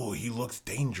 oh, he looks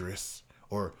dangerous,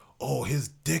 or oh, his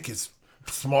dick is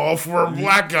small for a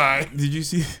black guy. Did you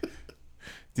see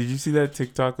that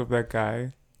TikTok of that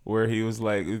guy where he was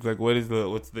like,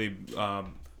 what's the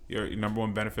your number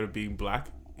one benefit of being black?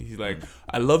 He's like,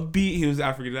 he was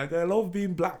African. Like, I love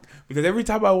being black because every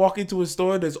time I walk into a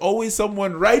store, there's always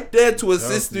someone right there to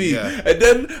assist me. Yeah.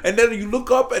 And then you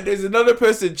look up and there's another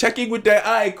person checking with their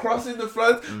eye, crossing the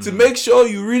front to make sure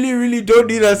you really, really don't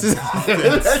need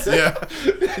assistance. Yeah.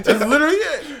 That's literally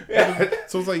it. Yeah.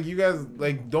 So it's like, you guys,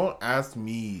 like, don't ask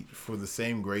me for the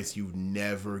same grace you've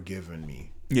never given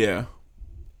me. Yeah.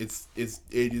 It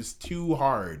is too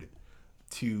hard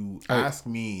to ask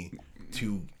me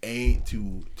to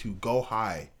go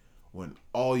high when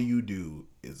all you do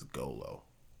is go low.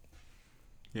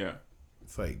 Yeah.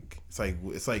 It's like,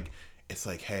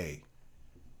 hey,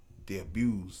 the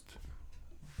abused,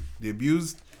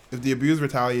 if the abused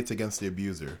retaliates against the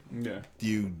abuser, do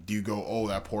you go, oh,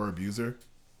 that poor abuser?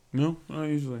 No, not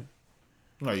usually.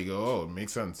 No, you go, oh, it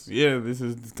makes sense. Yeah, this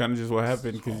is kind of just what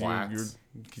happened, because you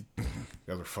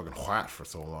guys are fucking white for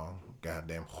so long.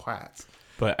 Goddamn whites.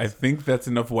 But I think that's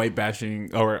enough white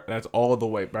bashing, or that's all the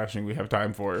white bashing we have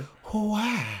time for.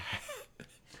 Why?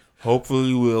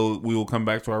 Hopefully we will come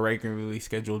back to our regularly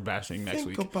scheduled bashing next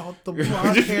week. Think about the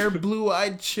blonde-haired,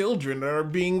 blue-eyed children that are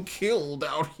being killed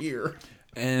out here.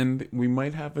 And we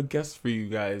might have a guest for you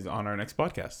guys on our next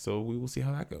podcast, so we will see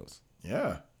how that goes.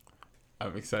 Yeah.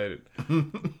 I'm excited.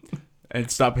 And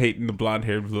stop hating the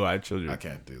blonde-haired, blue-eyed children. I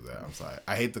can't do that. I'm sorry.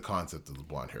 I hate the concept of the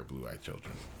blonde-haired, blue-eyed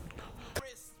children.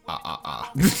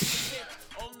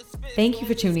 Thank you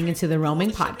for tuning into the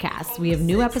Roaming Podcast. We have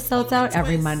new episodes out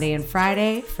every Monday and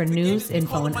Friday. For news,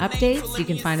 info, and updates, you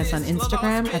can find us on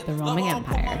Instagram at The Roaming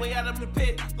Empire.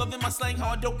 Loving my slang, how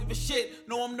I don't give a shit.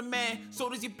 Know I'm the man, so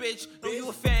does your bitch. Know you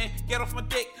a fan, get off my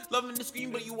dick. Loving the screen,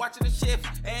 but you watching the shift.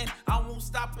 And I won't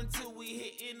stop until we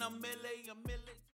hit in a million.